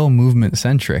so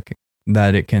movement-centric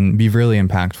that it can be really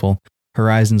impactful.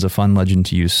 Horizon's a fun legend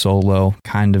to use solo,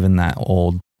 kind of in that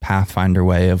old Pathfinder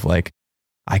way of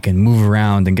I can move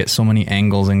around and get so many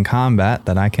angles in combat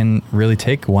that I can really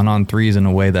take 1-on-3s in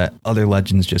a way that other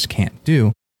legends just can't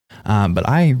do. But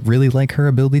I really like her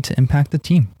ability to impact the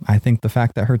team. I think the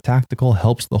fact that her tactical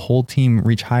helps the whole team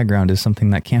reach high ground is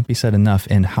something that can't be said enough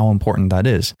in how important that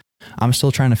is. I'm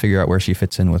still trying to figure out where she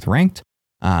fits in with ranked.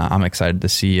 I'm excited to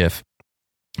see if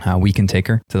we can take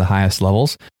her to the highest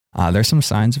levels. There's some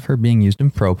signs of her being used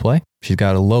in pro play. She's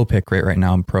got a low pick rate right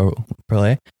now in pro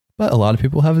play, but a lot of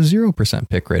people have a 0%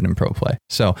 pick rate in pro play.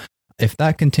 So if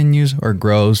that continues or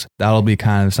grows, that'll be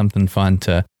kind of something fun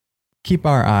to keep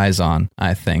our eyes on,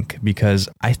 I think, because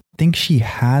I think she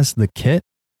has the kit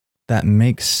that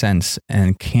makes sense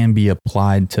and can be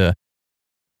applied to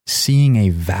seeing a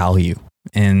value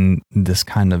in this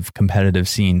kind of competitive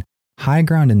scene. High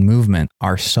ground and movement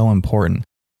are so important,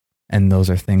 and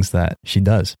those are things that she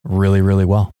does really, really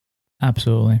well.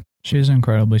 Absolutely. She's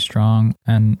incredibly strong,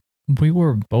 and we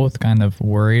were both kind of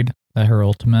worried that her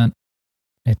ultimate,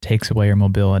 it takes away your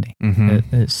mobility.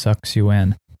 It sucks you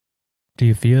in. Do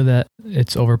you feel that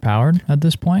it's overpowered at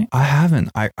this point? I haven't.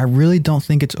 I really don't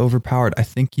think it's overpowered. I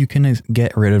think you can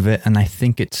get rid of it, and I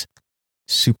think it's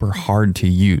super hard to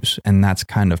use. And that's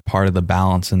kind of part of the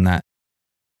balance in that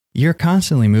you're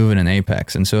constantly moving in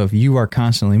Apex. And so if you are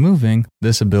constantly moving,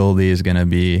 this ability is going to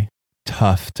be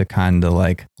tough to kind of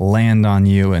land on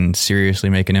you and seriously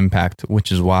make an impact,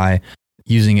 which is why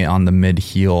using it on the mid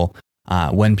heal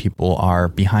when people are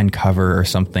behind cover or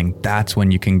something, that's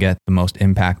when you can get the most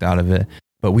impact out of it.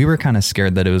 But we were kind of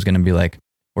scared that it was going to be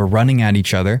we're running at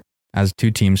each other as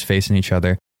two teams facing each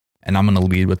other, and I'm going to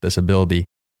lead with this ability,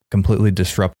 completely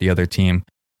disrupt the other team.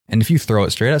 And if you throw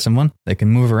it straight at someone, they can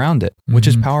move around it, which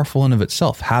is powerful in of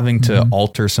itself. Having to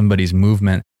alter somebody's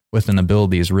movement with an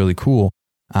ability is really cool.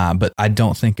 But I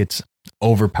don't think it's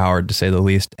overpowered, to say the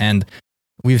least. And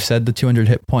we've said the 200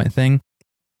 hit point thing.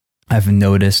 I've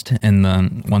noticed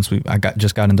I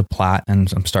just got into plat,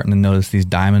 and I'm starting to notice these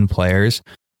diamond players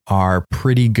are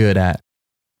pretty good at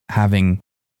having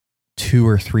 2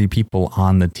 or 3 people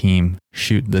on the team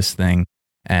shoot this thing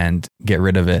and get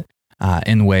rid of it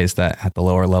in ways that at the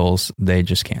lower levels they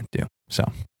just can't do. So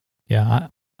yeah,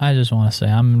 I just want to say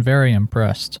I'm very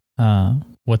impressed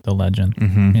with the legend.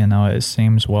 It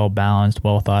seems well balanced,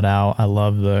 well thought out. I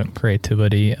love the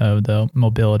creativity of the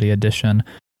mobility edition.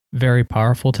 Very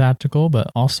powerful tactical,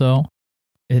 but also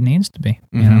it needs to be.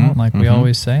 We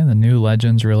always say, the new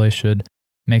legends really should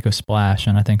make a splash,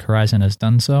 and I think Horizon has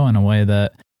done so in a way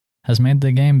that has made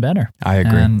the game better. I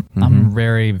agree. And I'm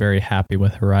very, very happy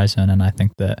with Horizon, and I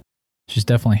think that she's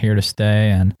definitely here to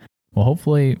stay and will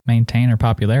hopefully maintain her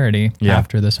popularity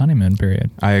after this honeymoon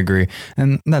period. I agree.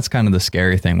 And that's kind of the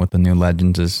scary thing with the new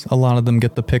legends is a lot of them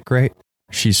get the pick rate.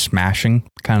 She's smashing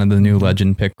kind of the new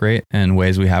legend pick rate in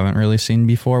ways we haven't really seen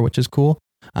before, which is cool.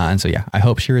 And so, I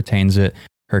hope she retains it.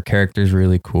 Her character's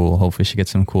really cool. Hopefully she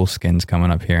gets some cool skins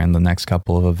coming up here in the next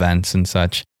couple of events and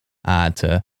such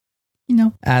to,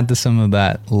 add to some of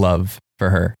that love for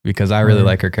her because I really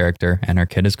like her character and her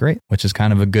kit is great, which is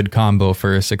kind of a good combo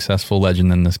for a successful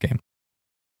legend in this game.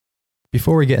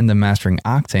 Before we get into mastering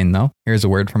Octane though, here's a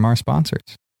word from our sponsors.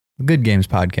 The Good Games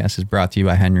Podcast is brought to you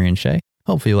by Henry and Shay.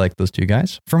 Hopefully you like those two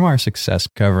guys. From our success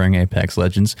covering Apex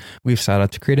Legends, we've set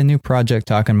out to create a new project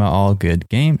talking about all good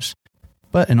games.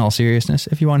 But in all seriousness,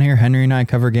 if you want to hear Henry and I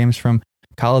cover games from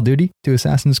Call of Duty to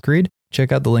Assassin's Creed,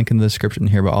 check out the link in the description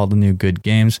to hear about all the new good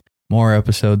games. More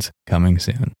episodes coming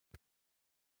soon.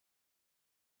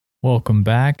 Welcome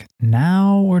back.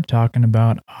 Now we're talking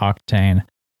about Octane.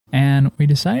 And we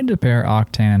decided to pair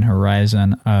Octane and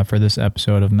Horizon for this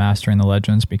episode of Mastering the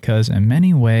Legends because in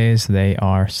many ways they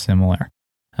are similar.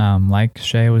 Like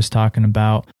Shay was talking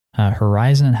about,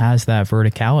 Horizon has that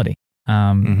verticality.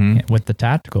 With the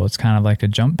tactical, it's kind of like a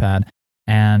jump pad.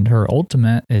 And her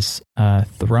ultimate is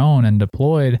thrown and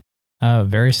deployed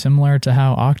very similar to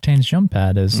how Octane's jump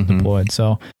pad is deployed.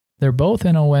 So they're both,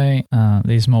 in a way,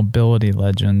 these mobility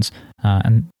legends.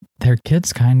 And their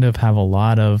kits kind of have a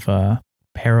lot of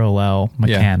parallel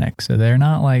mechanics. So they're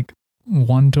not like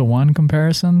one-to-one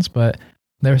comparisons, but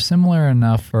they're similar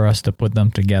enough for us to put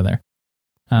them together.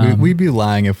 We'd be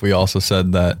lying if we also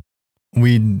said that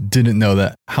we didn't know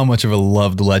that how much of a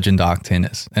loved legend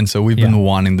Octane is. And so we've been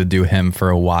wanting to do him for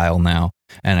a while now.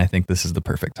 And I think this is the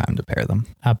perfect time to pair them.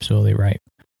 Absolutely right.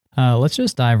 Let's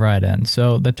just dive right in.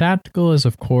 So the tactical is,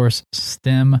 of course,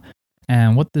 Stim.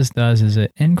 And what this does is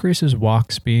it increases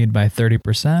walk speed by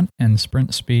 30% and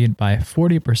sprint speed by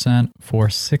 40% for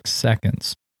 6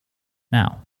 seconds.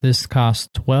 Now, this costs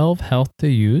 12 health to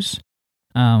use.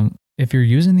 If you're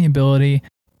using the ability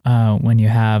when you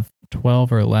have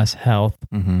 12 or less health,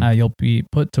 you'll be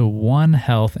put to 1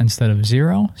 health instead of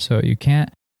 0. So you can't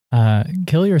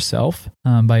kill yourself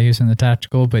by using the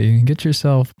tactical, but you can get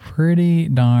yourself pretty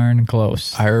darn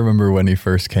close. I remember when he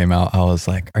first came out, I was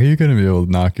like, are you going to be able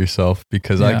to knock yourself?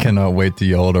 Because I cannot wait to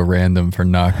yell at a random for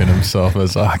knocking himself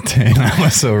as Octane. I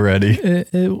was so ready.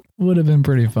 It would have been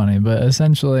pretty funny, but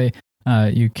essentially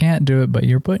you can't do it, but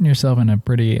you're putting yourself in a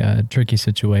pretty tricky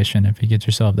situation if you get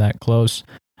yourself that close.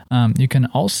 You can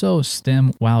also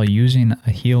stim while using a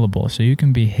healable. So you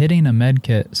can be hitting a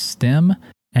medkit stim,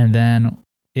 and then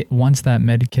once that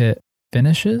medkit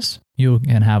finishes, you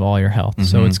can have all your health.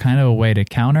 So it's kind of a way to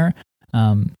counter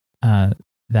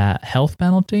that health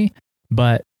penalty,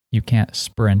 but you can't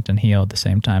sprint and heal at the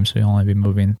same time. So you'll only be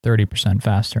moving 30%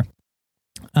 faster.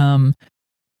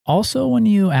 Also, when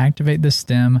you activate the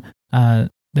stim,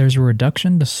 there's a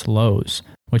reduction to slows,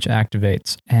 which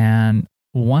activates. And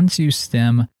once you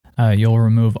stim, you'll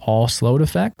remove all slowed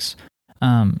effects.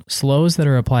 Slows that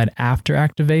are applied after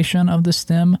activation of the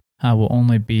stim will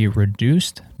only be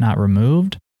reduced, not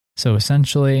removed. So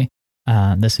essentially,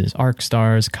 this is arc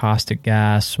stars, caustic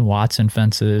gas, Watson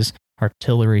fences,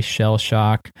 artillery shell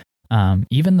shock,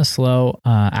 even the slow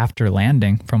after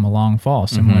landing from a long fall,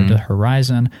 similar to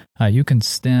Horizon. You can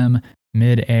stim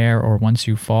mid-air or once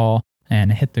you fall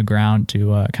and hit the ground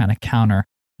to kind of counter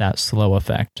that slow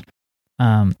effect.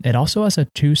 It also has a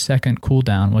 2-second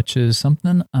cooldown, which is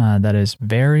something that is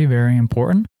very, very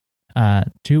important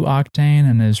to Octane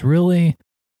and is really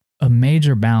a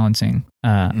major balancing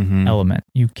element.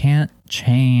 You can't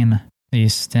chain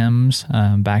these stims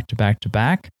back to back to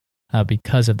back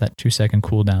because of that 2-second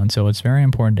cooldown. So it's very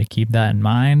important to keep that in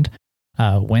mind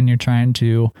when you're trying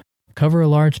to cover a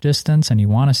large distance and you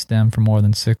want to stim for more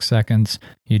than 6 seconds.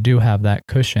 You do have that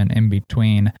cushion in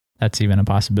between. That's even a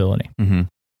possibility.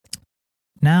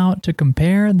 Now, to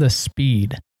compare the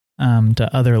speed to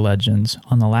other legends,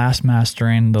 on the last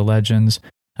Mastering the Legends,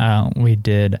 we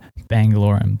did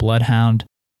Bangalore and Bloodhound.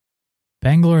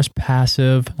 Bangalore's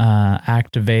passive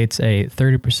activates a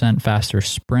 30% faster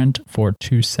sprint for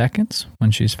 2 seconds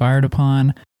when she's fired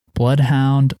upon.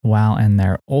 Bloodhound, while in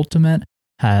their ultimate,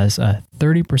 has a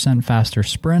 30% faster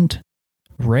sprint.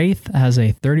 Wraith has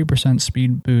a 30%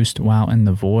 speed boost while in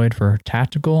the Void for her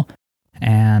tactical.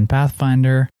 And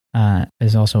Pathfinder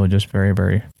is also just very,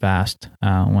 very fast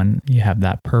when you have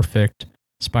that perfect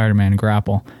Spider-Man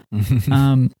grapple.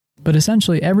 But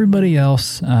essentially everybody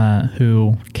else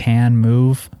who can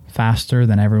move faster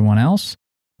than everyone else,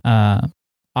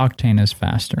 Octane is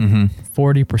faster.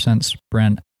 40%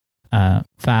 sprint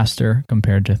faster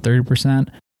compared to 30%.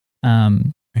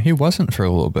 He wasn't for a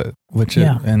little bit,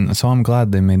 and so I'm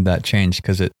glad they made that change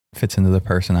because it fits into the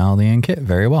personality and kit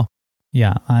very well.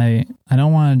 Yeah, I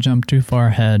don't want to jump too far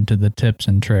ahead to the tips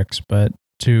and tricks, but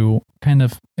to kind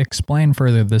of explain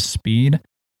further the speed,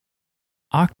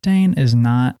 Octane is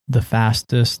not the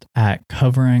fastest at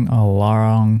covering a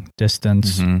long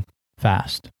distance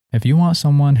fast. If you want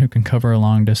someone who can cover a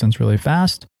long distance really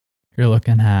fast, you're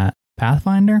looking at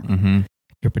Pathfinder.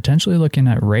 You're potentially looking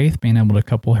at Wraith being able to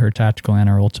couple her tactical and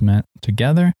her ultimate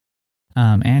together.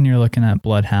 And you're looking at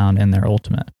Bloodhound in their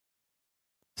ultimate.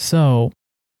 So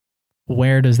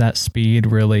where does that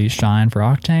speed really shine for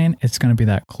Octane? It's going to be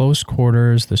that close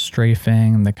quarters, the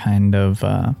strafing, the kind of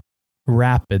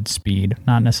rapid speed,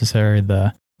 not necessarily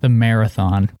the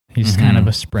marathon. He's kind of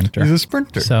a sprinter. He's a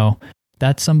sprinter. So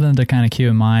that's something to kind of keep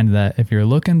in mind, that if you're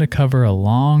looking to cover a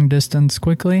long distance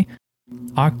quickly,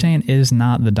 Octane is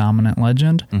not the dominant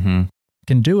legend.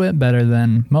 Can do it better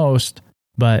than most,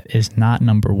 but is not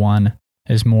number one,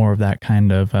 is more of that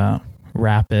kind of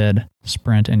rapid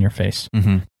sprint in your face.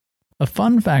 A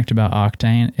fun fact about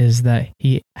Octane is that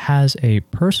he has a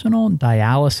personal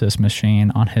dialysis machine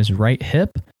on his right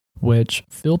hip, which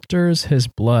filters his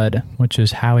blood, which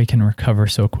is how he can recover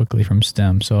so quickly from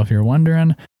stim. So if you're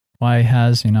wondering why he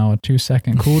has, a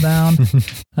 2-second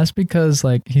cooldown, that's because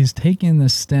like he's taking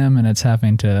this stim and it's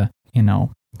having to,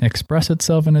 express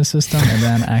itself in his system and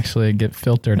then actually get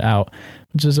filtered out,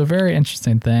 which is a very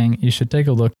interesting thing. You should take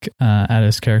a look at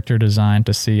his character design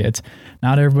to see it's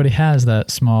not everybody has that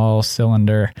small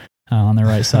cylinder on the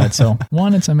right side. So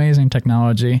one, it's amazing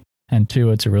technology, and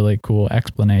two, it's a really cool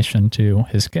explanation to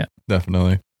his kit.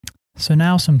 Definitely. So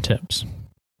now some tips.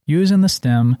 Using the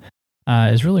stim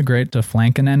is really great to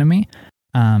flank an enemy.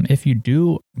 If you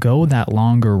do go that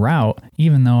longer route,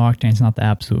 even though Octane's not the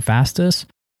absolute fastest,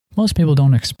 most people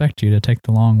don't expect you to take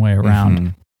the long way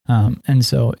around. And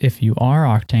so if you are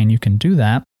Octane, you can do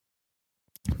that,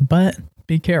 but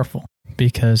be careful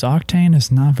because Octane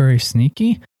is not very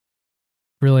sneaky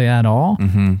really at all.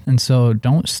 And so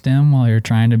don't stim while you're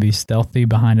trying to be stealthy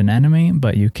behind an enemy,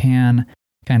 but you can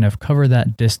kind of cover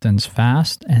that distance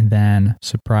fast and then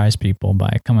surprise people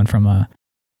by coming from a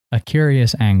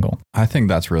curious angle. I think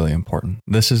that's really important.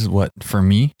 This is what, for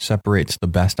me, separates the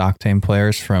best Octane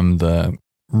players from the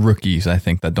rookies, I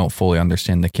think, that don't fully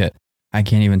understand the kit. I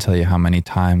can't even tell you how many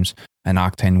times an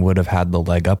Octane would have had the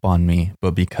leg up on me,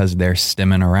 but because they're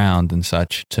stimming around and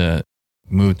such to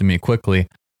move to me quickly,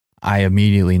 I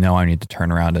immediately know I need to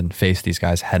turn around and face these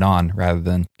guys head on rather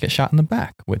than get shot in the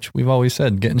back, which we've always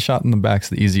said, getting shot in the back is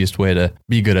the easiest way to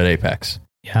be good at Apex.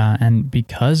 Yeah, and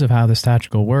because of how this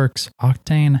tactical works,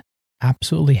 Octane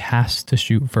absolutely has to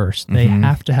shoot first. They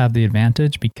have to have the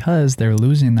advantage because they're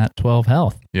losing that 12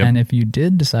 health. And if you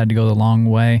did decide to go the long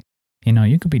way,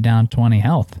 you could be down 20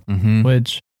 health,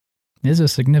 which is a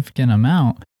significant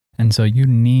amount. And so you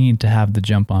need to have the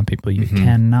jump on people. You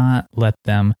cannot let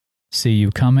them see you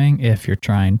coming if you're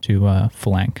trying to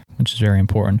flank, which is very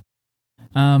important.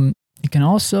 You can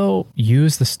also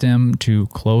use the stim to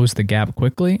close the gap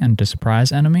quickly and to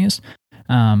surprise enemies.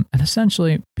 And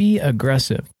essentially be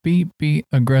aggressive. Be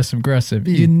aggressive.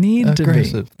 You need to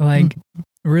be. Like,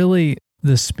 really,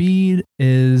 the speed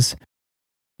is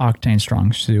Octane's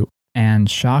strong suit, and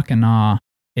shock and awe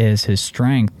is his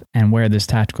strength, and where this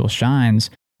tactical shines.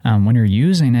 When you're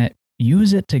using it,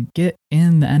 use it to get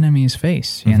in the enemy's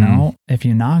face. If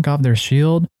you knock off their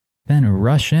shield, then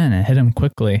rush in and hit them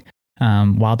quickly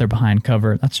while they're behind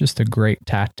cover. That's just a great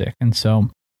tactic. And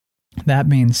so, that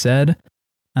being said,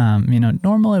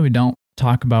 normally we don't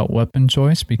talk about weapon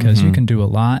choice because you can do a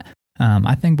lot.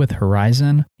 I think with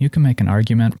Horizon, you can make an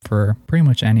argument for pretty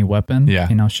much any weapon.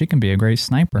 Yeah. She can be a great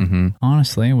sniper,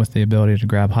 honestly, with the ability to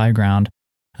grab high ground,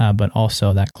 but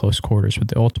also that close quarters with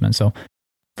the ultimate. So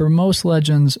for most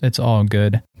legends, it's all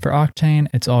good. For Octane,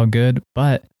 it's all good,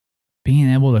 but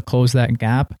being able to close that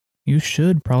gap, you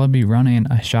should probably be running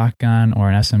a shotgun or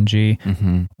an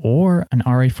SMG or an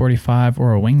RE45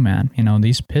 or a Wingman.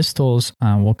 These pistols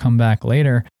will come back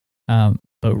later,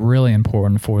 but really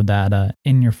important for that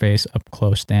in-your-face,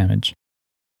 up-close damage.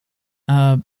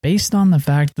 Based on the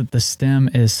fact that the stim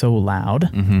is so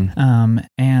loud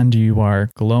and you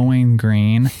are glowing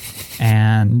green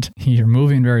and you're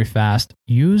moving very fast,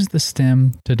 use the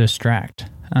stim to distract.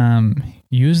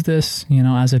 Use this,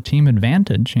 as a team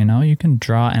advantage. You can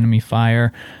draw enemy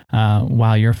fire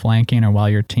while you're flanking or while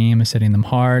your team is hitting them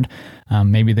hard.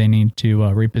 Maybe they need to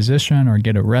reposition or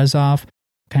get a res off.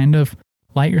 Kind of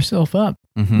light yourself up.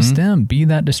 Stim, be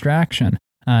that distraction.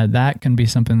 That can be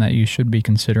something that you should be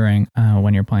considering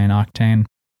when you're playing Octane.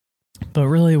 But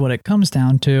really what it comes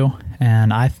down to,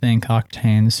 and I think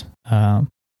Octane's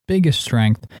biggest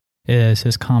strength, is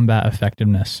his combat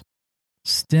effectiveness.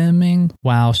 Stimming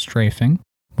while strafing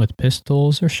with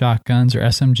pistols or shotguns or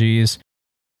SMGs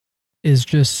is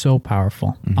just so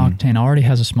powerful. Octane already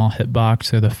has a small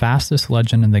hitbox. They're the fastest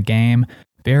legend in the game.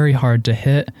 Very hard to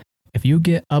hit. If you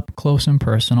get up close and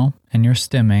personal and you're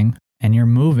stimming and you're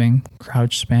moving,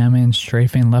 crouch spamming,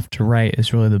 strafing left to right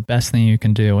is really the best thing you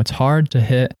can do. It's hard to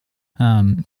hit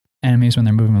enemies when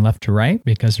they're moving left to right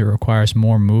because it requires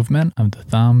more movement of the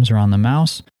thumbs or on the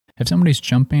mouse. If somebody's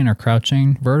jumping or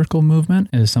crouching, vertical movement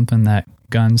is something that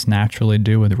guns naturally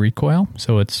do with recoil,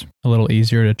 so it's a little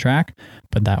easier to track,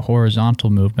 but that horizontal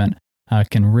movement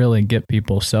can really get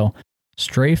people. So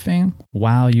strafing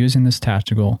while using this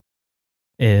tactical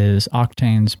is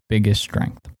Octane's biggest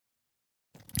strength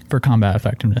for combat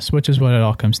effectiveness, which is what it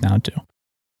all comes down to.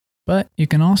 But you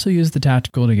can also use the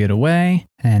tactical to get away,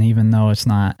 and even though it's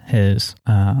not his,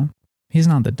 he's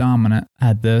not the dominant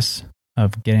at this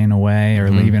of getting away or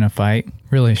leaving a fight,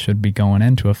 really should be going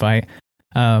into a fight.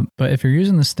 But if you're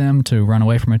using the stim to run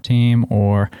away from a team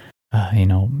or,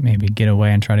 maybe get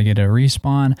away and try to get a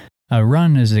respawn,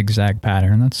 run is zigzag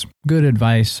pattern. That's good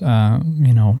advice,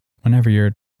 whenever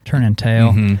you're turning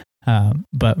tail.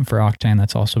 But for Octane,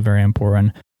 that's also very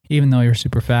important. Even though you're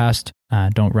super fast,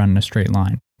 don't run in a straight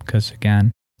line because,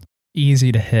 again,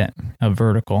 easy to hit a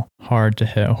vertical, hard to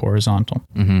hit a horizontal.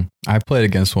 I played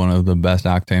against one of the best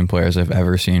Octane players I've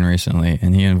ever seen recently,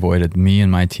 and he avoided me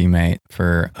and my teammate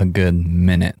for a good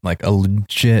minute, like a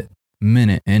legit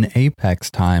minute. In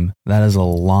Apex time, that is a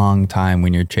long time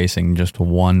when you're chasing just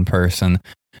one person,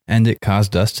 and it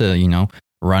caused us to,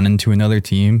 run into another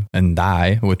team and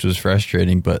die, which was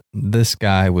frustrating. But this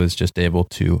guy was just able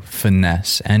to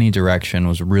finesse any direction,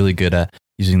 was really good at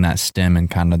using that stem and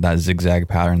kind of that zigzag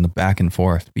pattern, the back and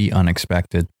forth, be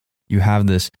unexpected. You have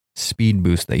this speed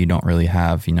boost that you don't really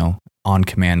have, on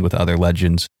command with other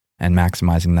legends, and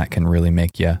maximizing that can really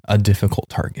make you a difficult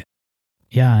target.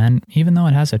 Yeah, and even though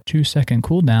it has a 2-second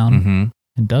cooldown,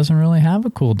 it doesn't really have a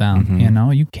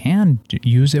cooldown. You can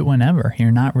use it whenever.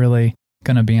 You're not really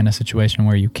going to be in a situation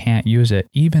where you can't use it.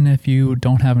 Even if you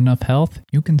don't have enough health,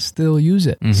 you can still use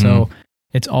it. So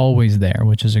it's always there,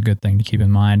 which is a good thing to keep in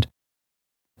mind.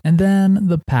 And then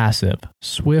the passive,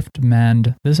 Swift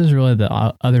Mend. This is really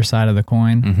the other side of the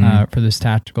coin for this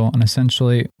tactical. And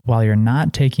essentially, while you're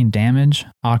not taking damage,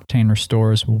 Octane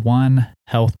restores 1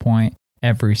 health point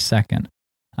every second.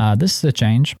 This is a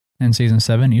change. In Season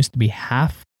 7, it used to be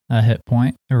half a hit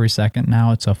point every second.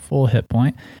 Now it's a full hit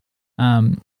point.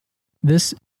 I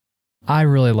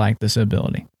really like this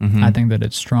ability. I think that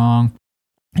it's strong.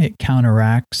 It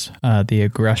counteracts the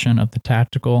aggression of the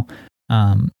tactical.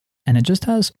 And it just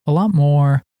has a lot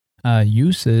more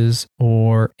uses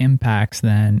or impacts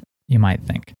than you might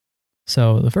think.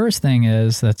 So the first thing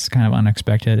that's kind of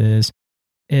unexpected is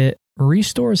it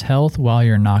restores health while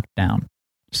you're knocked down.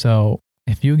 So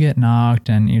if you get knocked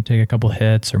and you take a couple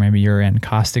hits, or maybe you're in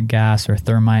caustic gas or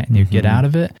thermite and you get out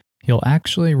of it, you'll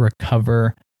actually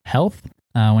recover health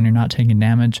when you're not taking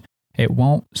damage. It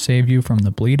won't save you from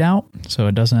the bleed out, so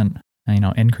it doesn't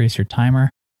increase your timer.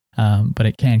 But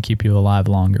it can keep you alive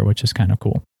longer, which is kind of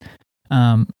cool.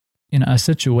 A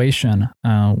situation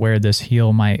where this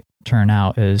heal might turn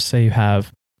out is, say you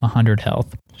have 100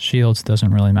 health. Shields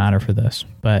doesn't really matter for this,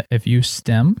 but if you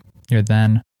stim, you're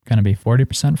then going to be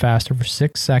 40% faster for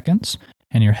 6 seconds,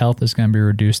 and your health is going to be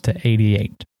reduced to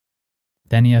 88.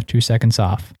 Then you have 2 seconds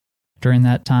off. During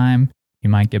that time, you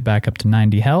might get back up to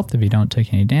 90 health if you don't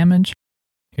take any damage.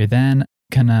 You're then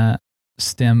going to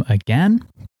stim again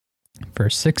for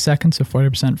 6 seconds of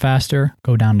 40% faster,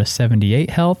 go down to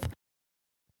 78 health.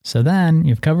 So then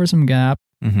you've covered some gap.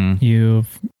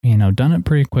 You've, done it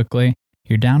pretty quickly.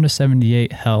 You're down to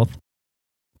 78 health.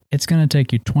 It's going to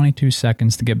take you 22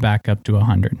 seconds to get back up to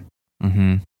 100.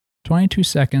 22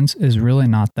 seconds is really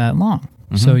not that long.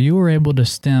 So you were able to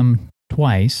stim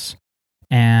twice.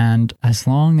 And as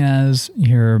long as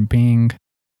you're being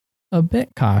a bit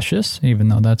cautious, even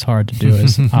though that's hard to do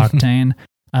as Octane,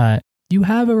 you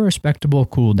have a respectable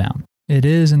cooldown. It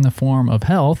is in the form of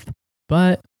health,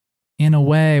 but in a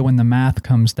way, when the math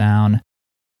comes down,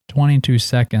 22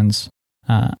 seconds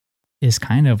is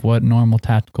kind of what normal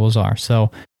tacticals are.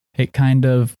 So it kind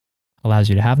of allows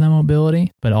you to have the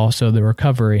mobility, but also the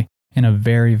recovery in a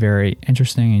very, very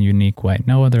interesting and unique way.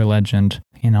 No other legend,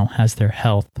 has their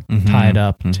health tied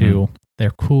up to their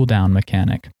cooldown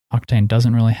mechanic. Octane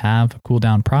doesn't really have a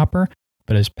cooldown proper,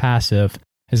 but his passive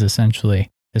is essentially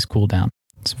his cooldown.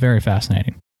 It's very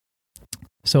fascinating.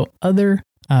 So other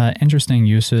interesting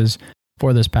uses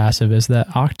for this passive is that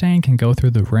Octane can go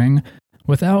through the ring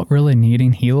without really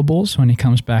needing healables when he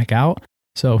comes back out.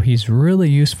 So he's really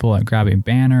useful at grabbing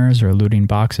banners or looting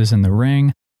boxes in the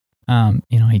ring.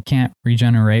 He can't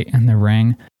regenerate in the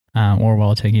ring or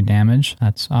while taking damage.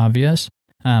 That's obvious.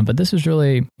 But this is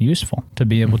really useful to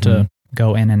be able to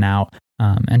go in and out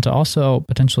and to also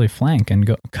potentially flank and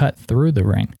cut through the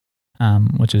ring,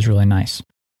 which is really nice.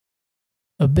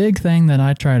 A big thing that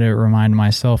I try to remind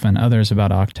myself and others about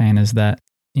Octane is that,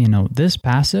 this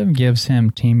passive gives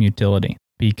him team utility,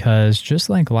 because just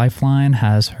like Lifeline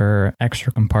has her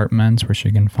extra compartments where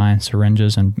she can find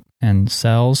syringes and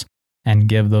cells and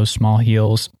give those small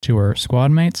heals to her squad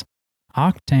mates,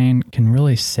 Octane can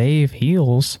really save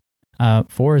heals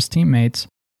for his teammates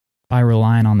by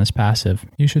relying on this passive.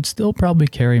 You should still probably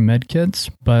carry medkits,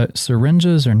 but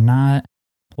syringes are not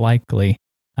likely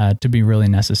to be really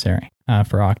necessary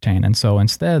for Octane. And so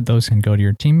instead, those can go to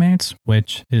your teammates,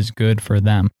 which is good for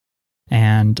them.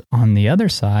 And on the other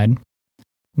side,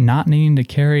 not needing to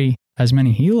carry as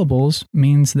many healables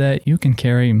means that you can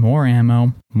carry more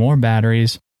ammo, more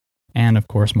batteries, and of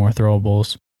course more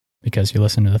throwables because you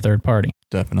listen to the third party.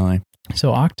 Definitely.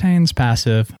 So Octane's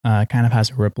passive kind of has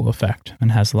a ripple effect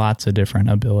and has lots of different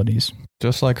abilities.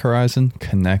 Just like Horizon,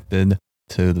 connected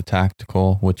to the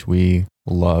tactical, which we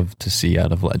love to see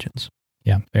out of Legends.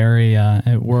 Yeah, very,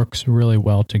 it works really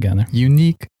well together.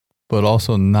 Unique, but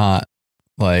also not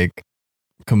like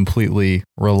completely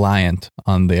reliant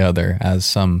on the other, as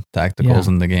some tacticals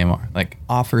in the game are. Like,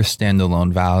 offers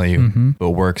standalone value, but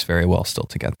works very well still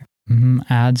together.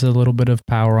 Adds a little bit of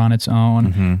power on its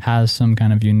own, has some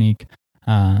kind of unique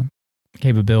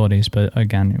capabilities, but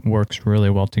again, it works really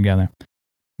well together.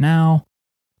 Now,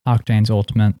 Octane's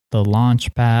ultimate, the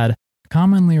launch pad,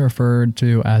 commonly referred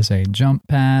to as a jump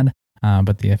pad,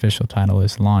 but the official title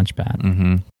is launch pad.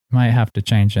 Might have to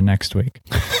change it next week.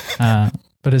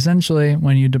 But essentially,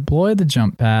 when you deploy the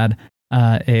jump pad,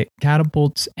 it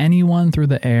catapults anyone through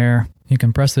the air. You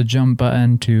can press the jump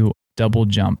button to double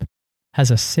jump. Has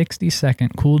a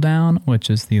 60-second cooldown, which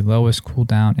is the lowest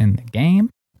cooldown in the game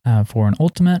for an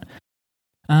ultimate.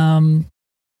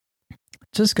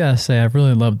 Just gotta say, I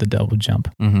really love the double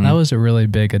jump. That was a really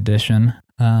big addition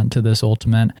to this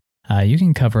ultimate. You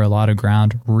can cover a lot of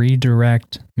ground,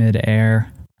 redirect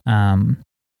mid-air,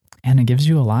 and it gives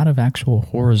you a lot of actual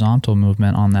horizontal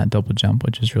movement on that double jump,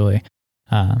 which is really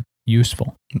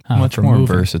useful. Much more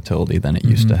versatility than it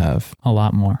used to have. A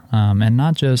lot more. And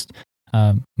not just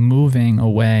moving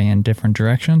away in different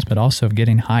directions, but also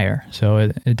getting higher. So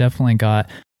it definitely got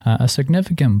a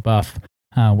significant buff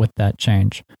with that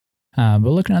change. But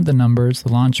looking at the numbers,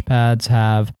 the launch pads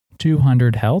have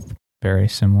 200 health, very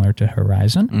similar to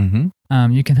Horizon.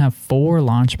 You can have 4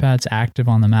 launch pads active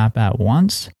on the map at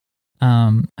once.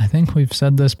 I think we've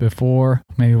said this before,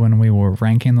 maybe when we were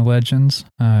ranking the Legends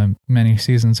many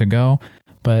seasons ago,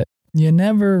 but you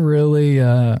never really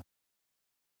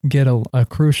get a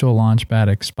crucial launch pad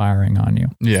expiring on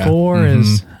you. 4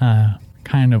 is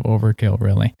kind of overkill,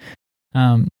 really.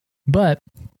 But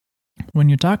when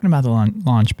you're talking about the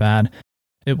launch pad,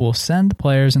 it will send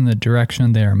players in the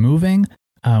direction they are moving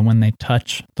when they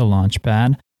touch the launch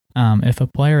pad. If a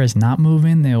player is not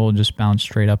moving, they will just bounce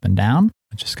straight up and down,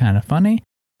 which is kind of funny.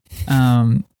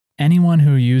 Anyone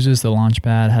who uses the launch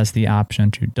pad has the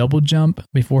option to double jump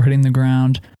before hitting the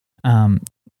ground. A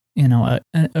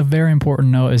very important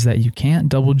note is that you can't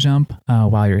double jump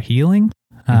while you're healing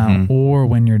or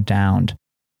when you're downed,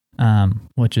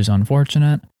 which is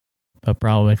unfortunate, but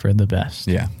probably for the best.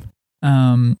 Yeah.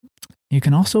 You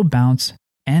can also bounce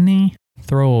any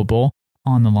throwable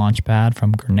on the launch pad,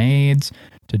 from grenades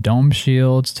to dome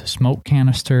shields to smoke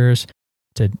canisters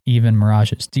to even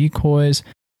Mirage's decoys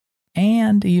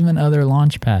and even other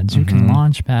launch pads. You can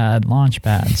launch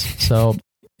pads. So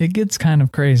it gets kind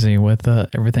of crazy with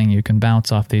everything you can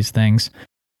bounce off these things.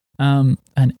 An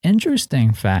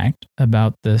interesting fact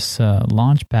about this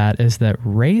launch pad is that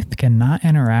Wraith cannot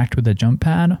interact with the jump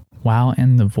pad while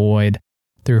in the void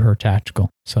through her tactical.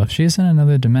 So if she's in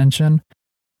another dimension,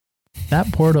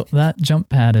 that jump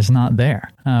pad is not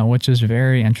there, which is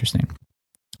very interesting.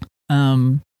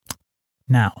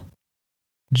 Now,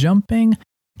 jumping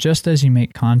just as you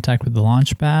make contact with the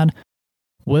launch pad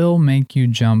will make you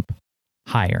jump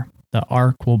higher. The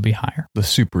arc will be higher. The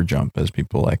super jump, as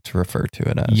people like to refer to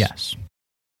it as. Yes.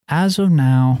 As of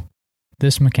now,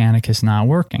 this mechanic is not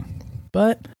working,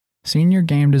 but senior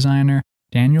game designer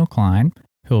Daniel Klein,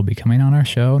 who will be coming on our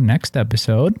show next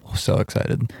episode. So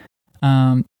excited.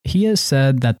 He has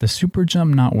said that the super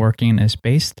jump not working is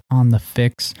based on the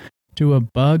fix to a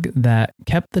bug that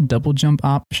kept the double jump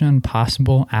option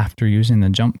possible after using the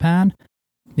jump pad.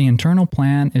 The internal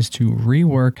plan is to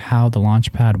rework how the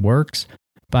launch pad works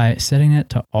by setting it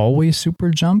to always super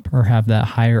jump or have that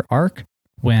higher arc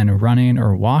when running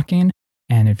or walking.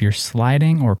 And if you're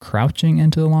sliding or crouching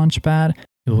into the launch pad,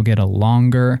 you will get a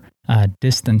longer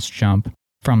distance jump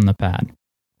from the pad.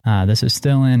 This is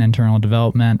still in internal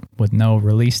development with no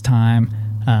release time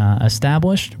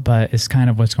established, but it's kind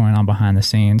of what's going on behind the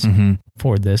scenes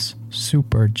for this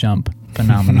super jump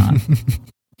phenomenon.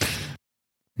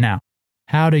 Now,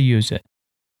 how to use it.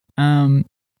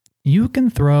 You can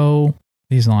throw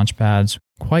these launch pads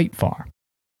quite far.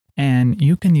 And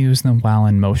you can use them while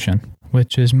in motion,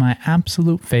 which is my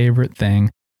absolute favorite thing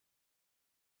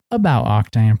about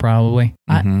Octane, probably.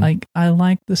 I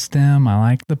like the stim, I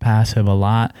like the passive a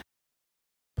lot,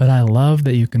 but I love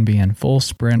that you can be in full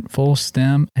sprint, full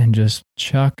stim, and just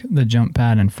chuck the jump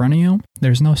pad in front of you.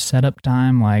 There's no setup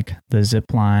time like the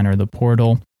zip line or the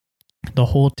portal. The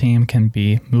whole team can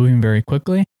be moving very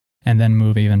quickly and then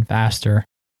move even faster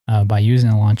by using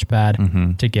a launch pad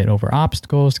to get over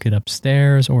obstacles, get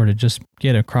upstairs, or to just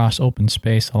get across open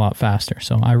space a lot faster.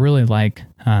 So I really like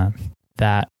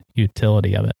that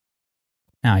utility of it.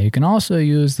 Now, you can also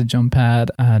use the jump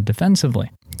pad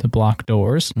defensively to block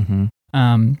doors.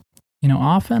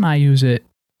 Often I use it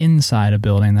inside a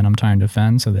building that I'm trying to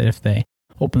defend so that if they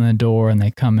open the door and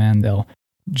they come in, they'll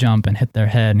jump and hit their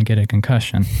head and get a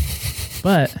concussion.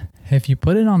 But if you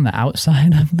put it on the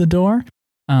outside of the door,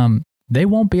 they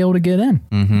won't be able to get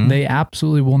in. They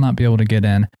absolutely will not be able to get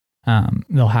in.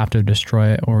 They'll have to destroy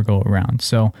it or go around.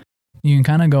 So you can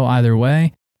kind of go either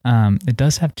way. It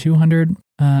does have 200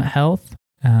 health,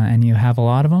 and you have a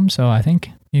lot of them. So I think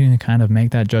you can kind of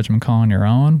make that judgment call on your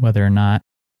own, whether or not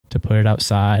to put it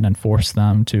outside and force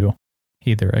them to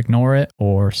either ignore it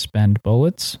or spend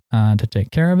bullets to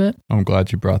take care of it. I'm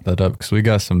glad you brought that up because we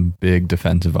got some big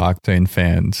defensive Octane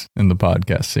fans in the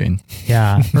podcast scene.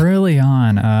 Yeah, early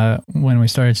on when we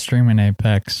started streaming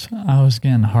Apex, I was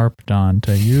getting harped on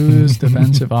to use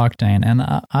defensive Octane, and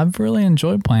I've really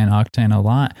enjoyed playing Octane a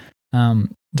lot.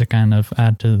 To kind of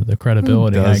add to the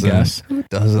credibility, I guess. Who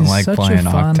doesn't like playing Octane?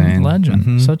 Such a fun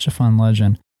legend. Such a fun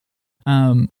legend.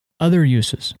 Other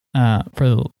uses for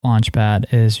the launch pad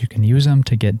is you can use them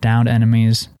to get downed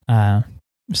enemies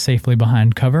safely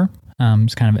behind cover.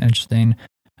 It's kind of interesting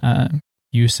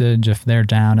usage. If they're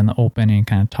down in the open, you can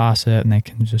kind of toss it and they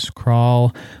can just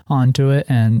crawl onto it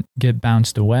and get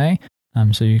bounced away.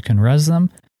 So you can res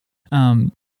them.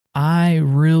 I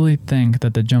really think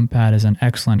that the jump pad is an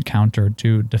excellent counter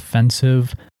to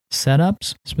defensive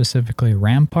setups, specifically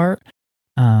Rampart.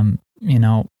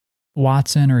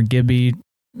 Watson or Gibby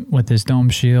with his dome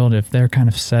shield, if they're kind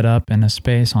of set up in a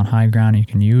space on high ground, you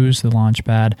can use the launch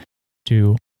pad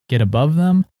to get above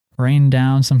them, rain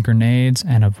down some grenades,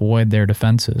 and avoid their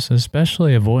defenses.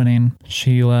 Especially avoiding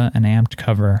Sheila and amped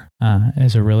cover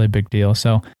is a really big deal.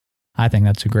 So I think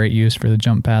that's a great use for the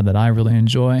jump pad that I really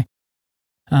enjoy.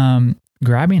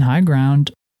 Grabbing high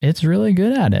ground, it's really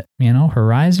good at it.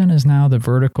 Horizon is now the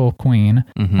vertical queen.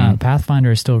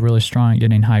 Pathfinder is still really strong at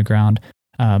getting high ground.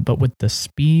 But with the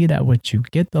speed at which you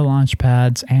get the launch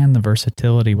pads and the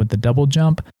versatility with the double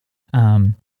jump,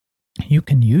 you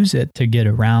can use it to get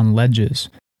around ledges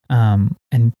and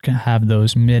have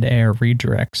those mid-air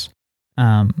redirects.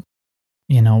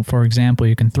 For example,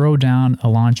 you can throw down a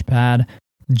launch pad,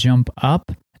 jump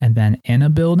up, and then in a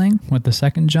building with the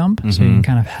second jump. So you can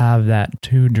kind of have that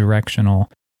two-directional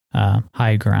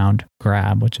high ground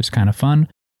grab, which is kind of fun.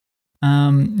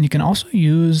 You can also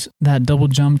use that double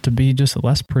jump to be just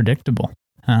less predictable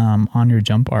on your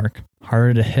jump arc.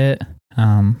 Harder to hit,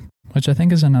 which I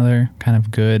think is another kind of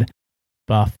good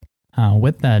buff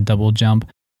with that double jump,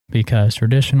 because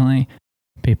traditionally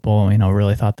people,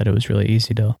 really thought that it was really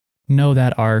easy to know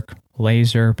that arc,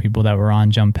 laser people that were on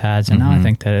jump pads, and now I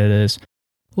think that it is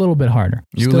a little bit harder.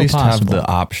 You Still at least possible. have the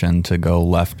option to go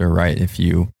left or right if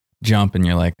you jump and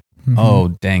you're like, oh,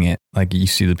 dang it. Like you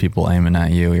see the people aiming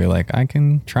at you. You're like, I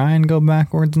can try and go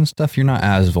backwards and stuff. You're not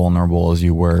as vulnerable as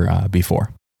you were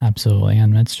before. Absolutely.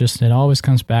 And it always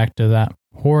comes back to that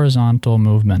horizontal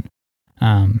movement.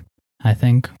 I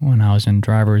think when I was in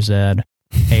driver's ed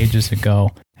ages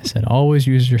ago, I said, always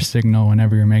use your signal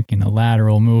whenever you're making a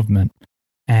lateral movement.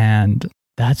 And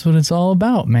that's what it's all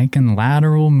about, making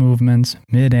lateral movements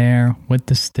midair with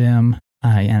the stim.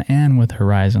 And with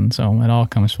Horizon, so it all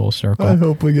comes full circle. I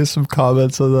hope we get some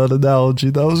comments on that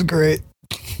analogy. That was great.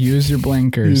 Use your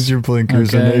blinkers. Use your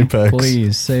blinkers in Apex.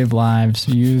 Please save lives.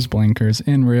 Use blinkers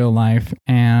in real life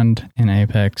and in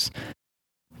Apex.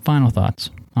 Final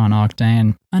thoughts on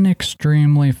Octane. An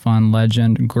extremely fun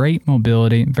legend. Great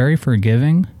mobility. Very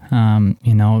forgiving.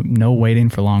 No waiting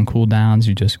for long cooldowns.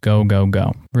 You just go, go,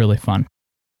 go. Really fun.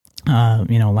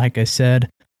 Like I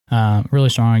said, really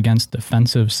strong against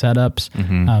defensive setups.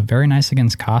 Very nice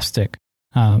against Caustic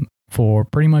for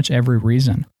pretty much every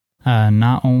reason.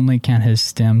 Not only can his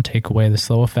stim take away the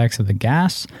slow effects of the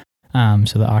gas,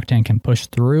 so the Octane can push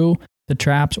through the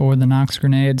traps or the Nox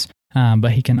grenades,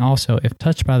 but he can also, if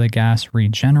touched by the gas,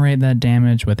 regenerate that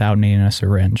damage without needing a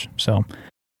syringe. So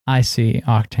I see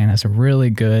Octane as a really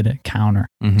good counter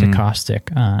to Caustic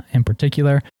in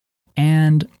particular.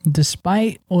 And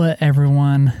despite what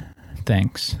everyone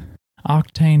thinks,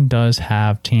 Octane does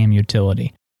have team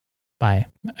utility by,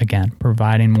 again,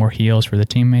 providing more heals for the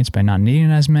teammates by not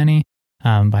needing as many,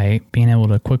 by being able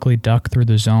to quickly duck through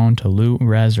the zone to loot,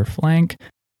 res, or flank.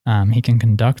 He can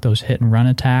conduct those hit and run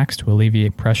attacks to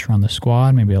alleviate pressure on the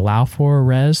squad, maybe allow for a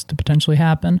res to potentially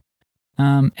happen.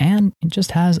 And it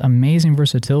just has amazing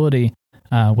versatility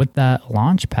with that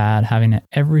launch pad, having it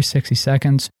every 60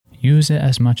 seconds, use it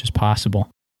as much as possible.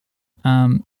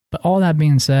 But all that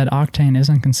being said, Octane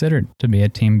isn't considered to be a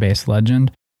team-based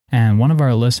legend. And one of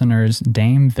our listeners,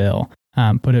 Dameville,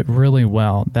 put it really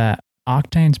well that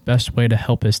Octane's best way to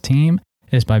help his team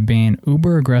is by being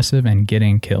uber aggressive and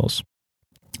getting kills.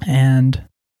 And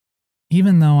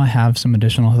even though I have some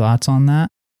additional thoughts on that,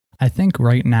 I think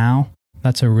right now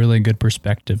that's a really good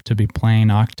perspective to be playing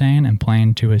Octane and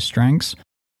playing to his strengths.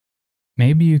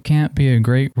 Maybe you can't be a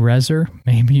great reser.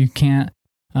 Maybe you can't,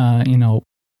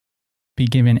 be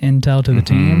giving intel to the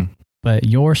team. But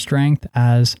your strength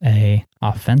as a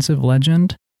offensive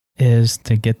legend is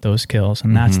to get those kills.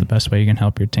 And that's the best way you can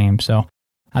help your team. So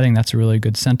I think that's a really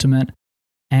good sentiment.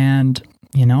 And,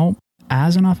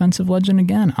 as an offensive legend,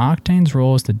 again, Octane's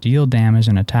role is to deal damage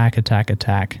and attack.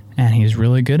 And he's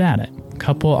really good at it.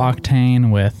 Couple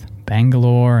Octane with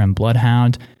Bangalore and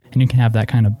Bloodhound, and you can have that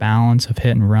kind of balance of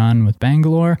hit and run with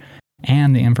Bangalore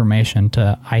and the information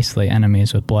to isolate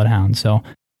enemies with Bloodhound. So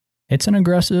it's an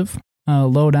aggressive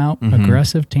loadout.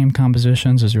 Aggressive team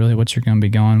compositions is really what you're going to be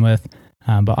going with.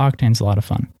 But Octane's a lot of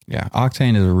fun. Yeah,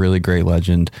 Octane is a really great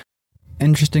legend.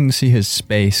 Interesting to see his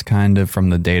space kind of from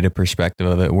the data perspective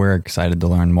of it. We're excited to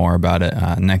learn more about it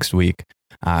next week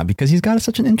because he's got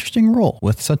such an interesting role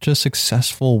with such a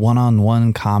successful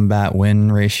one-on-one combat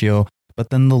win ratio, but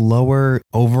then the lower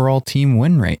overall team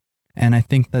win rate. And I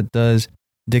think that does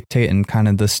dictate and kind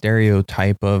of the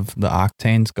stereotype of the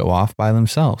Octanes go off by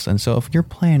themselves. And so if you're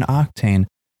playing Octane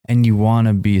and you want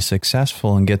to be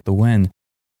successful and get the win,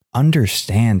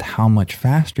 understand how much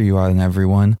faster you are than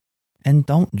everyone. And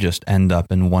don't just end up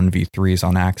in 1v3s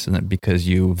on accident because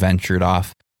you ventured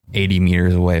off 80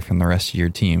 meters away from the rest of your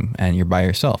team and you're by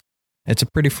yourself. It's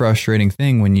a pretty frustrating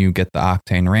thing when you get the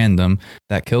Octane random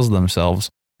that kills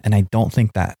themselves. And I don't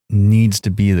think that needs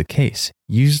to be the case.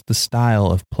 Use the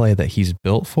style of play that he's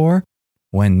built for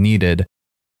when needed,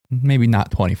 maybe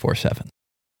not 24/7.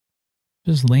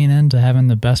 Just lean into having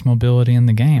the best mobility in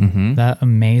the game. That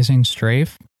amazing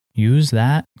strafe. Use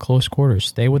that close quarters.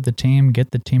 Stay with the team.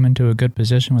 Get the team into a good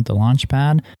position with the launch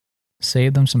pad.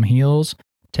 Save them some heals.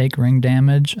 Take ring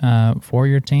damage for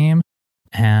your team.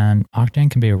 And Octane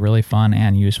can be a really fun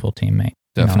and useful teammate.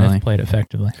 Definitely. If played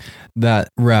effectively. That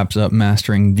wraps up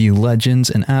Mastering the Legends,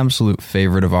 an absolute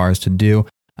favorite of ours to do.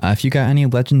 If you got any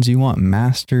legends you want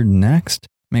mastered next,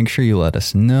 make sure you let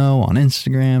us know on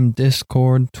Instagram,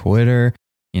 Discord, Twitter.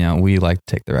 We like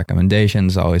to take the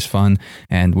recommendations, always fun,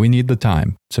 and we need the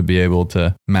time to be able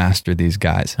to master these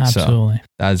guys. Absolutely. So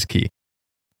that's key.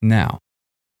 Now,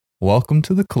 welcome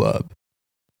to the club.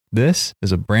 This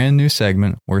is a brand new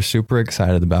segment we're super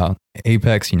excited about.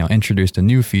 Apex, introduced a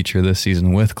new feature this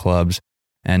season with clubs,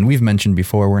 and we've mentioned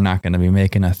before we're not going to be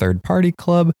making a third-party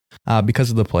club because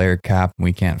of the player cap.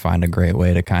 We can't find a great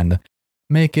way to kind of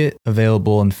make it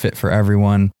available and fit for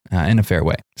everyone in a fair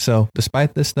way. So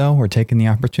despite this, though, we're taking the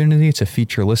opportunity to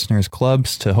feature listeners'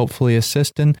 clubs to hopefully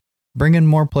assist in bringing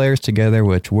more players together,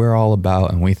 which we're all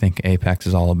about and we think Apex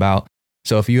is all about.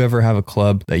 So if you ever have a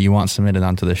club that you want submitted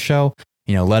onto the show,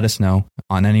 let us know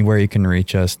on anywhere you can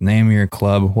reach us, name your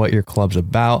club, what your club's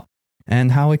about,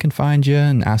 and how we can find you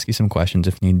and ask you some questions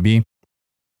if need be.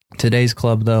 Today's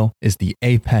club, though, is the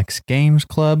Apex Games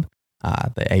Club.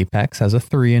 The Apex has a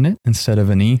 3 in it instead of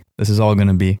an E. This is all going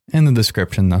to be in the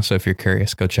description, though, so if you're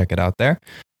curious, go check it out there.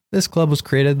 This club was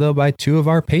created, though, by 2 of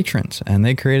our patrons, and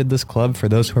they created this club for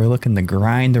those who are looking to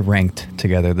grind ranked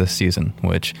together this season,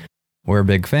 which we're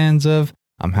big fans of.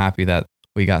 I'm happy that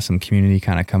we got some community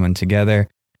kind of coming together,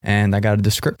 and I got a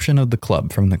description of the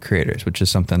club from the creators, which is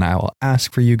something I will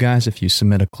ask for you guys if you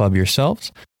submit a club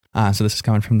yourselves. So this is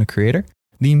coming from the creator.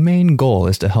 The main goal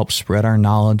is to help spread our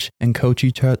knowledge and coach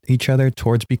each other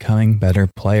towards becoming better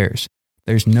players.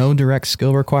 There's no direct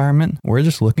skill requirement. We're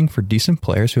just looking for decent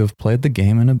players who have played the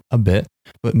game in a bit,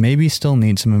 but maybe still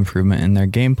need some improvement in their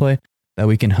gameplay that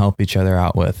we can help each other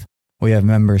out with. We have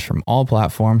members from all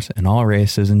platforms and all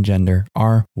races and gender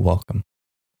are welcome.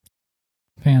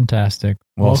 Fantastic.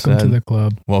 Well Welcome said. to the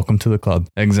club. Welcome to the club.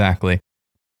 Exactly.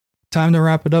 Time to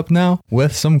wrap it up now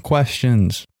with some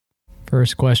questions.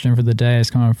 First question for the day is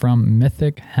coming from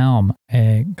Mythic Helm,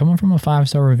 coming from a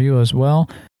 5-star review as well.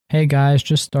 Hey guys,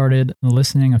 just started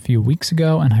listening a few weeks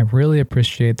ago and I really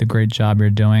appreciate the great job you're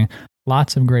doing.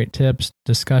 Lots of great tips,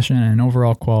 discussion, and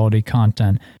overall quality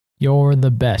content. You're the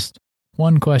best.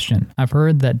 One question. I've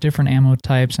heard that different ammo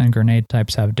types and grenade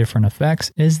types have different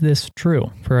effects. Is this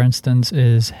true? For instance,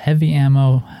 is heavy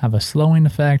ammo have a slowing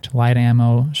effect, light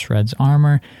ammo shreds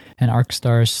armor, and arc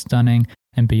stars stunning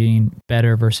and being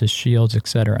better versus shields,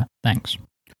 etc.? Thanks.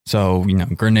 So,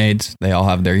 grenades, they all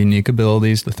have their unique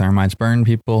abilities. The thermites burn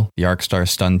people, the arc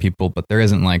stars stun people, but there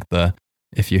isn't like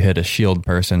if you hit a shield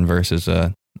person versus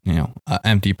a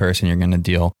empty person, you're going to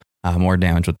deal more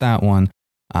damage with that one.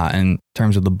 In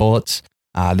terms of the bullets,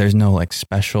 there's no like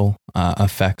special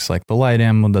effects like the light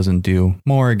ammo doesn't do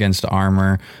more against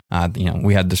armor.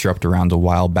 We had disruptor rounds a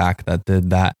while back that did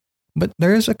that, but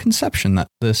there is a conception that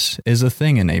this is a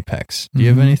thing in Apex. Do you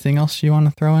have anything else you want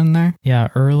to throw in there? Yeah,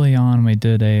 early on we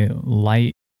did a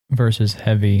light versus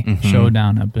heavy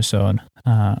showdown episode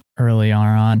early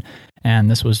on, and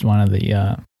this was one of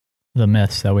the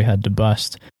myths that we had to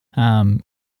bust.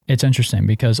 It's interesting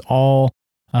because all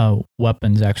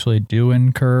weapons actually do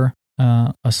incur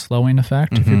a slowing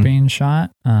effect if you're being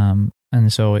shot. And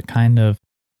so it kind of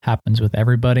happens with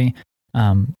everybody.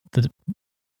 The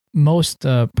most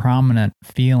prominent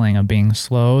feeling of being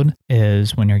slowed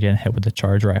is when you're getting hit with the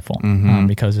charge rifle,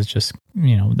 because it's just,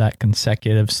 that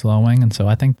consecutive slowing. And so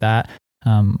I think that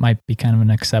might be kind of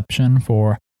an exception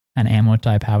for an ammo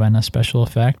type having a special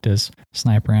effect is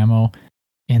sniper ammo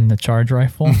in the charge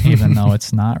rifle, even though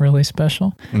it's not really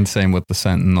special. And same with the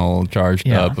Sentinel charged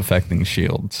up affecting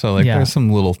shield. So there's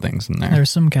some little things in there. There's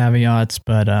some caveats,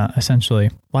 but essentially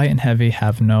light and heavy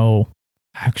have no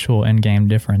actual in-game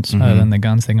difference other than the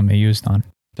guns they can be used on.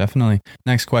 Definitely.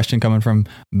 Next question coming from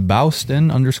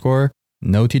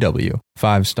Bouston_NoTW.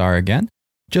 5-star again.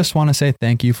 Just want to say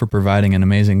thank you for providing an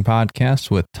amazing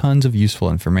podcast with tons of useful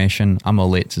information. I'm a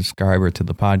late subscriber to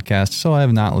the podcast, so I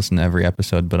have not listened to every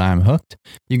episode, but I'm hooked.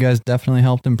 You guys definitely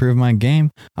helped improve my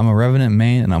game. I'm a Revenant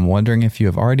main, and I'm wondering if you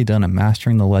have already done a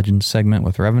Mastering the Legends segment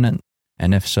with Revenant,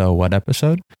 and if so, what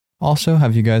episode? Also,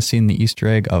 have you guys seen the Easter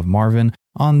egg of Marvin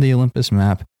on the Olympus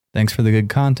map? Thanks for the good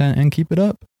content, and keep it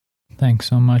up. Thanks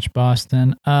so much,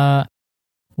 Boston.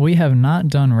 We have not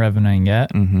done Revenant yet,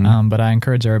 but I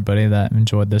encourage everybody that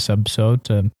enjoyed this episode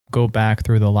to go back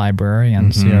through the library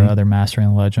and see our other Mastering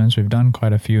the Legends. We've done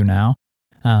quite a few now.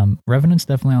 Revenant's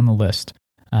definitely on the list.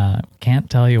 Can't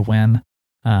tell you when,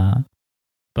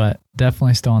 but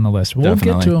definitely still on the list. We'll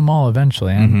get to them all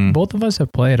eventually, and both of us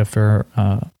have played a fair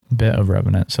bit of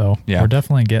Revenant, so we're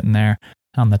definitely getting there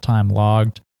on the time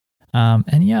logged.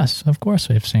 And yes, of course,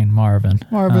 we've seen Marvin.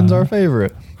 Marvin's our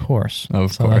favorite. Of course.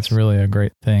 So that's really a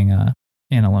great thing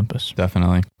in Olympus.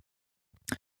 Definitely.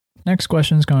 Next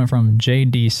question is coming from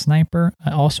JD Sniper,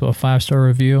 also a 5-star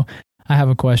review. I have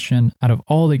a question. Out of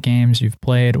all the games you've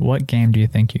played, what game do you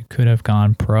think you could have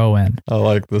gone pro in? I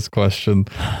like this question.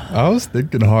 I was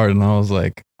thinking hard, and I was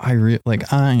like,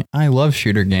 I love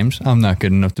shooter games. I'm not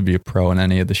good enough to be a pro in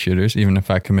any of the shooters, even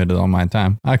if I committed all my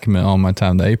time. I commit all my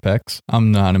time to Apex.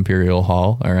 I'm not Imperial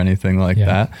Hall or anything like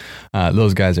that.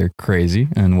 Those guys are crazy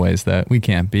in ways that we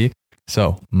can't be.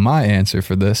 So my answer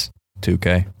for this,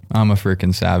 2K. I'm a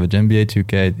freaking savage. NBA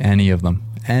 2K, any of them,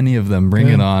 bring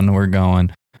it on. We're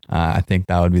going. I think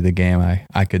that would be the game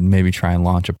I could maybe try and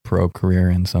launch a pro career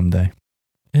in someday.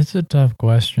 It's a tough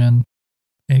question.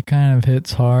 It kind of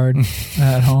hits hard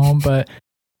at home, but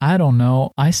I don't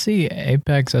know. I see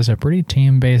Apex as a pretty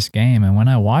team-based game, and when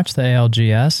I watch the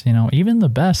ALGS, even the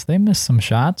best, they miss some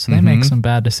shots. They make some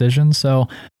bad decisions, so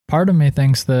part of me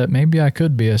thinks that maybe I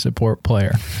could be a support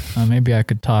player. Maybe I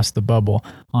could toss the bubble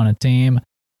on a team,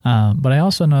 but I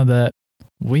also know that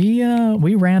we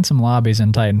ran some lobbies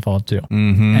in Titanfall too.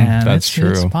 And that's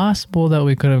true. It's possible that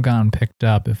we could have gotten picked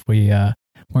up if we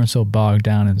weren't so bogged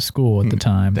down in school at the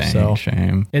time. Dang, so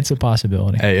shame. It's a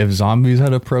possibility. Hey, if Zombies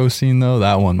had a pro scene though,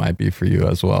 that one might be for you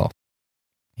as well.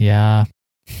 Yeah.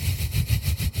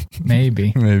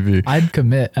 Maybe. I'd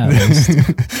commit at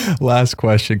least. Last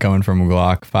question coming from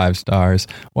Glock, 5 stars.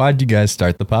 Why did you guys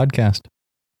start the podcast?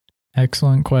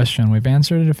 Excellent question. We've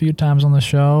answered it a few times on the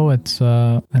show. It's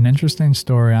an interesting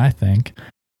story, I think.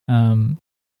 It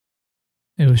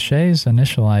was Shay's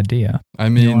initial idea. I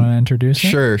mean, you want to introduce it?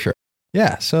 Sure.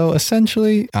 Yeah. So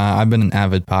essentially, I've been an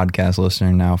avid podcast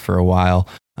listener now for a while.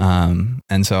 And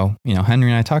so, Henry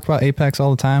and I talk about Apex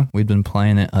all the time. We've been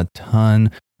playing it a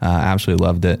ton. Absolutely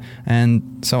loved it.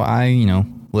 And so I,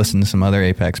 listened to some other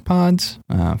Apex pods,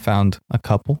 found a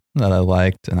couple that I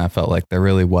liked, and I felt like there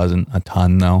really wasn't a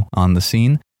ton though on the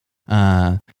scene.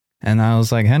 And I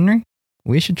was like, Henry,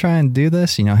 we should try and do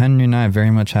this. Henry and I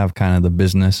very much have kind of the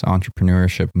business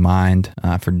entrepreneurship mind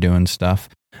for doing stuff.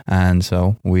 And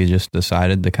so we just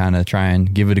decided to kind of try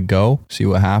and give it a go, see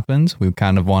what happens. We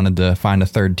kind of wanted to find a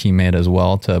third teammate as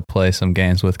well to play some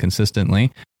games with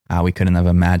consistently. We couldn't have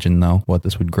imagined, though, what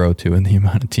this would grow to and the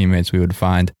amount of teammates we would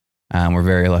find. We're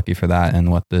very lucky for that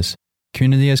and what this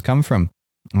community has come from.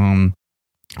 And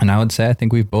I would say I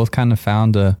think we've both kind of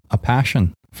found a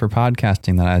passion for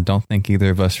podcasting that I don't think either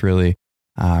of us really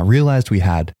realized we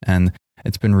had. And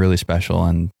it's been really special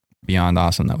and beyond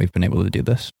awesome that we've been able to do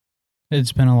this.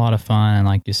 It's been a lot of fun. And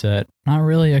like you said, not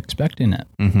really expecting it.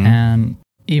 Mm-hmm. And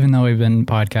even though we've been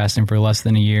podcasting for less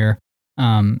than a year,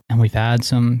 and we've had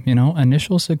some,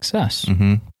 initial success,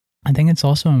 Mm-hmm. I think it's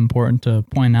also important to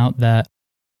point out that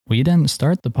we didn't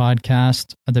start the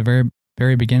podcast at the very,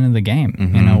 very beginning of the game.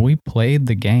 Mm-hmm. We played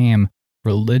the game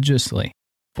religiously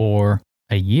for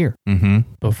a year Mm-hmm.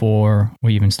 before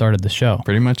we even started the show.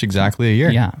 Pretty much exactly a year.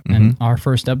 Yeah. Mm-hmm. And our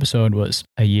first episode was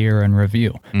a year in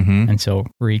review. Mm-hmm. And so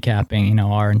recapping,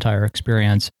 our entire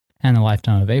experience and the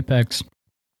lifetime of Apex.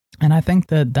 And I think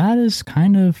that is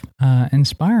kind of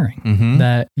inspiring, Mm-hmm.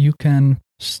 that you can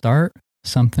start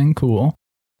something cool,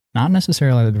 not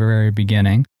necessarily at the very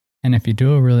beginning. And if you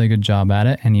do a really good job at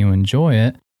it and you enjoy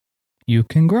it, you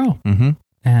can grow. Mm-hmm.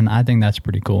 And I think that's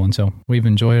pretty cool. And so we've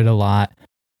enjoyed it a lot.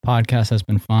 Podcast has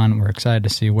been fun. We're excited to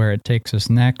see where it takes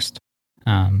us next.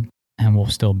 And we'll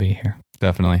still be here.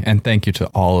 Definitely. And thank you to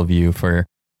all of you for,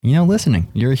 listening.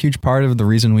 You're a huge part of the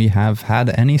reason we have had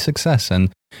any success.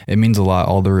 And it means a lot.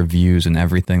 All the reviews and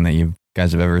everything that you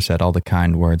guys have ever said, all the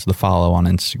kind words, the follow on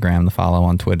Instagram, the follow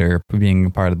on Twitter, being a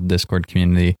part of the Discord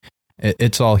community.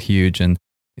 It's all huge. And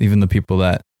even the people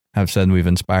that have said we've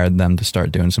inspired them to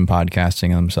start doing some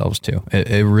podcasting themselves too.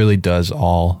 It really does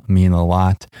all mean a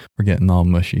lot. We're getting all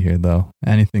mushy here though.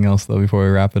 Anything else though before we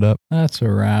wrap it up? That's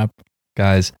a wrap.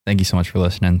 Guys, thank you so much for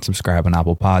listening. Subscribe on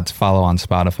Apple Pods, follow on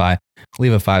Spotify,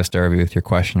 leave a 5-star review with your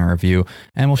question or review,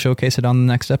 and we'll showcase it on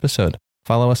the next episode.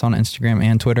 Follow us on Instagram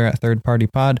and Twitter at Third Party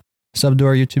Pod. Sub to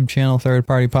our YouTube channel, Third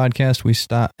Party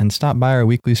Podcast. Stop by our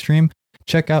weekly stream.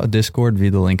 Check out Discord via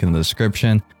the link in the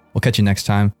description. We'll catch you next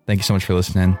time. Thank you so much for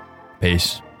listening.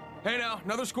 Peace. Hey now,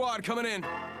 another squad coming in.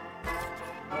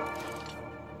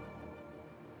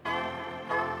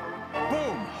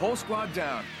 Boom, whole squad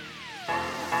down.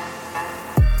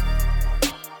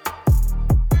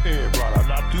 Hey, brother,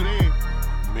 not today.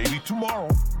 Maybe tomorrow.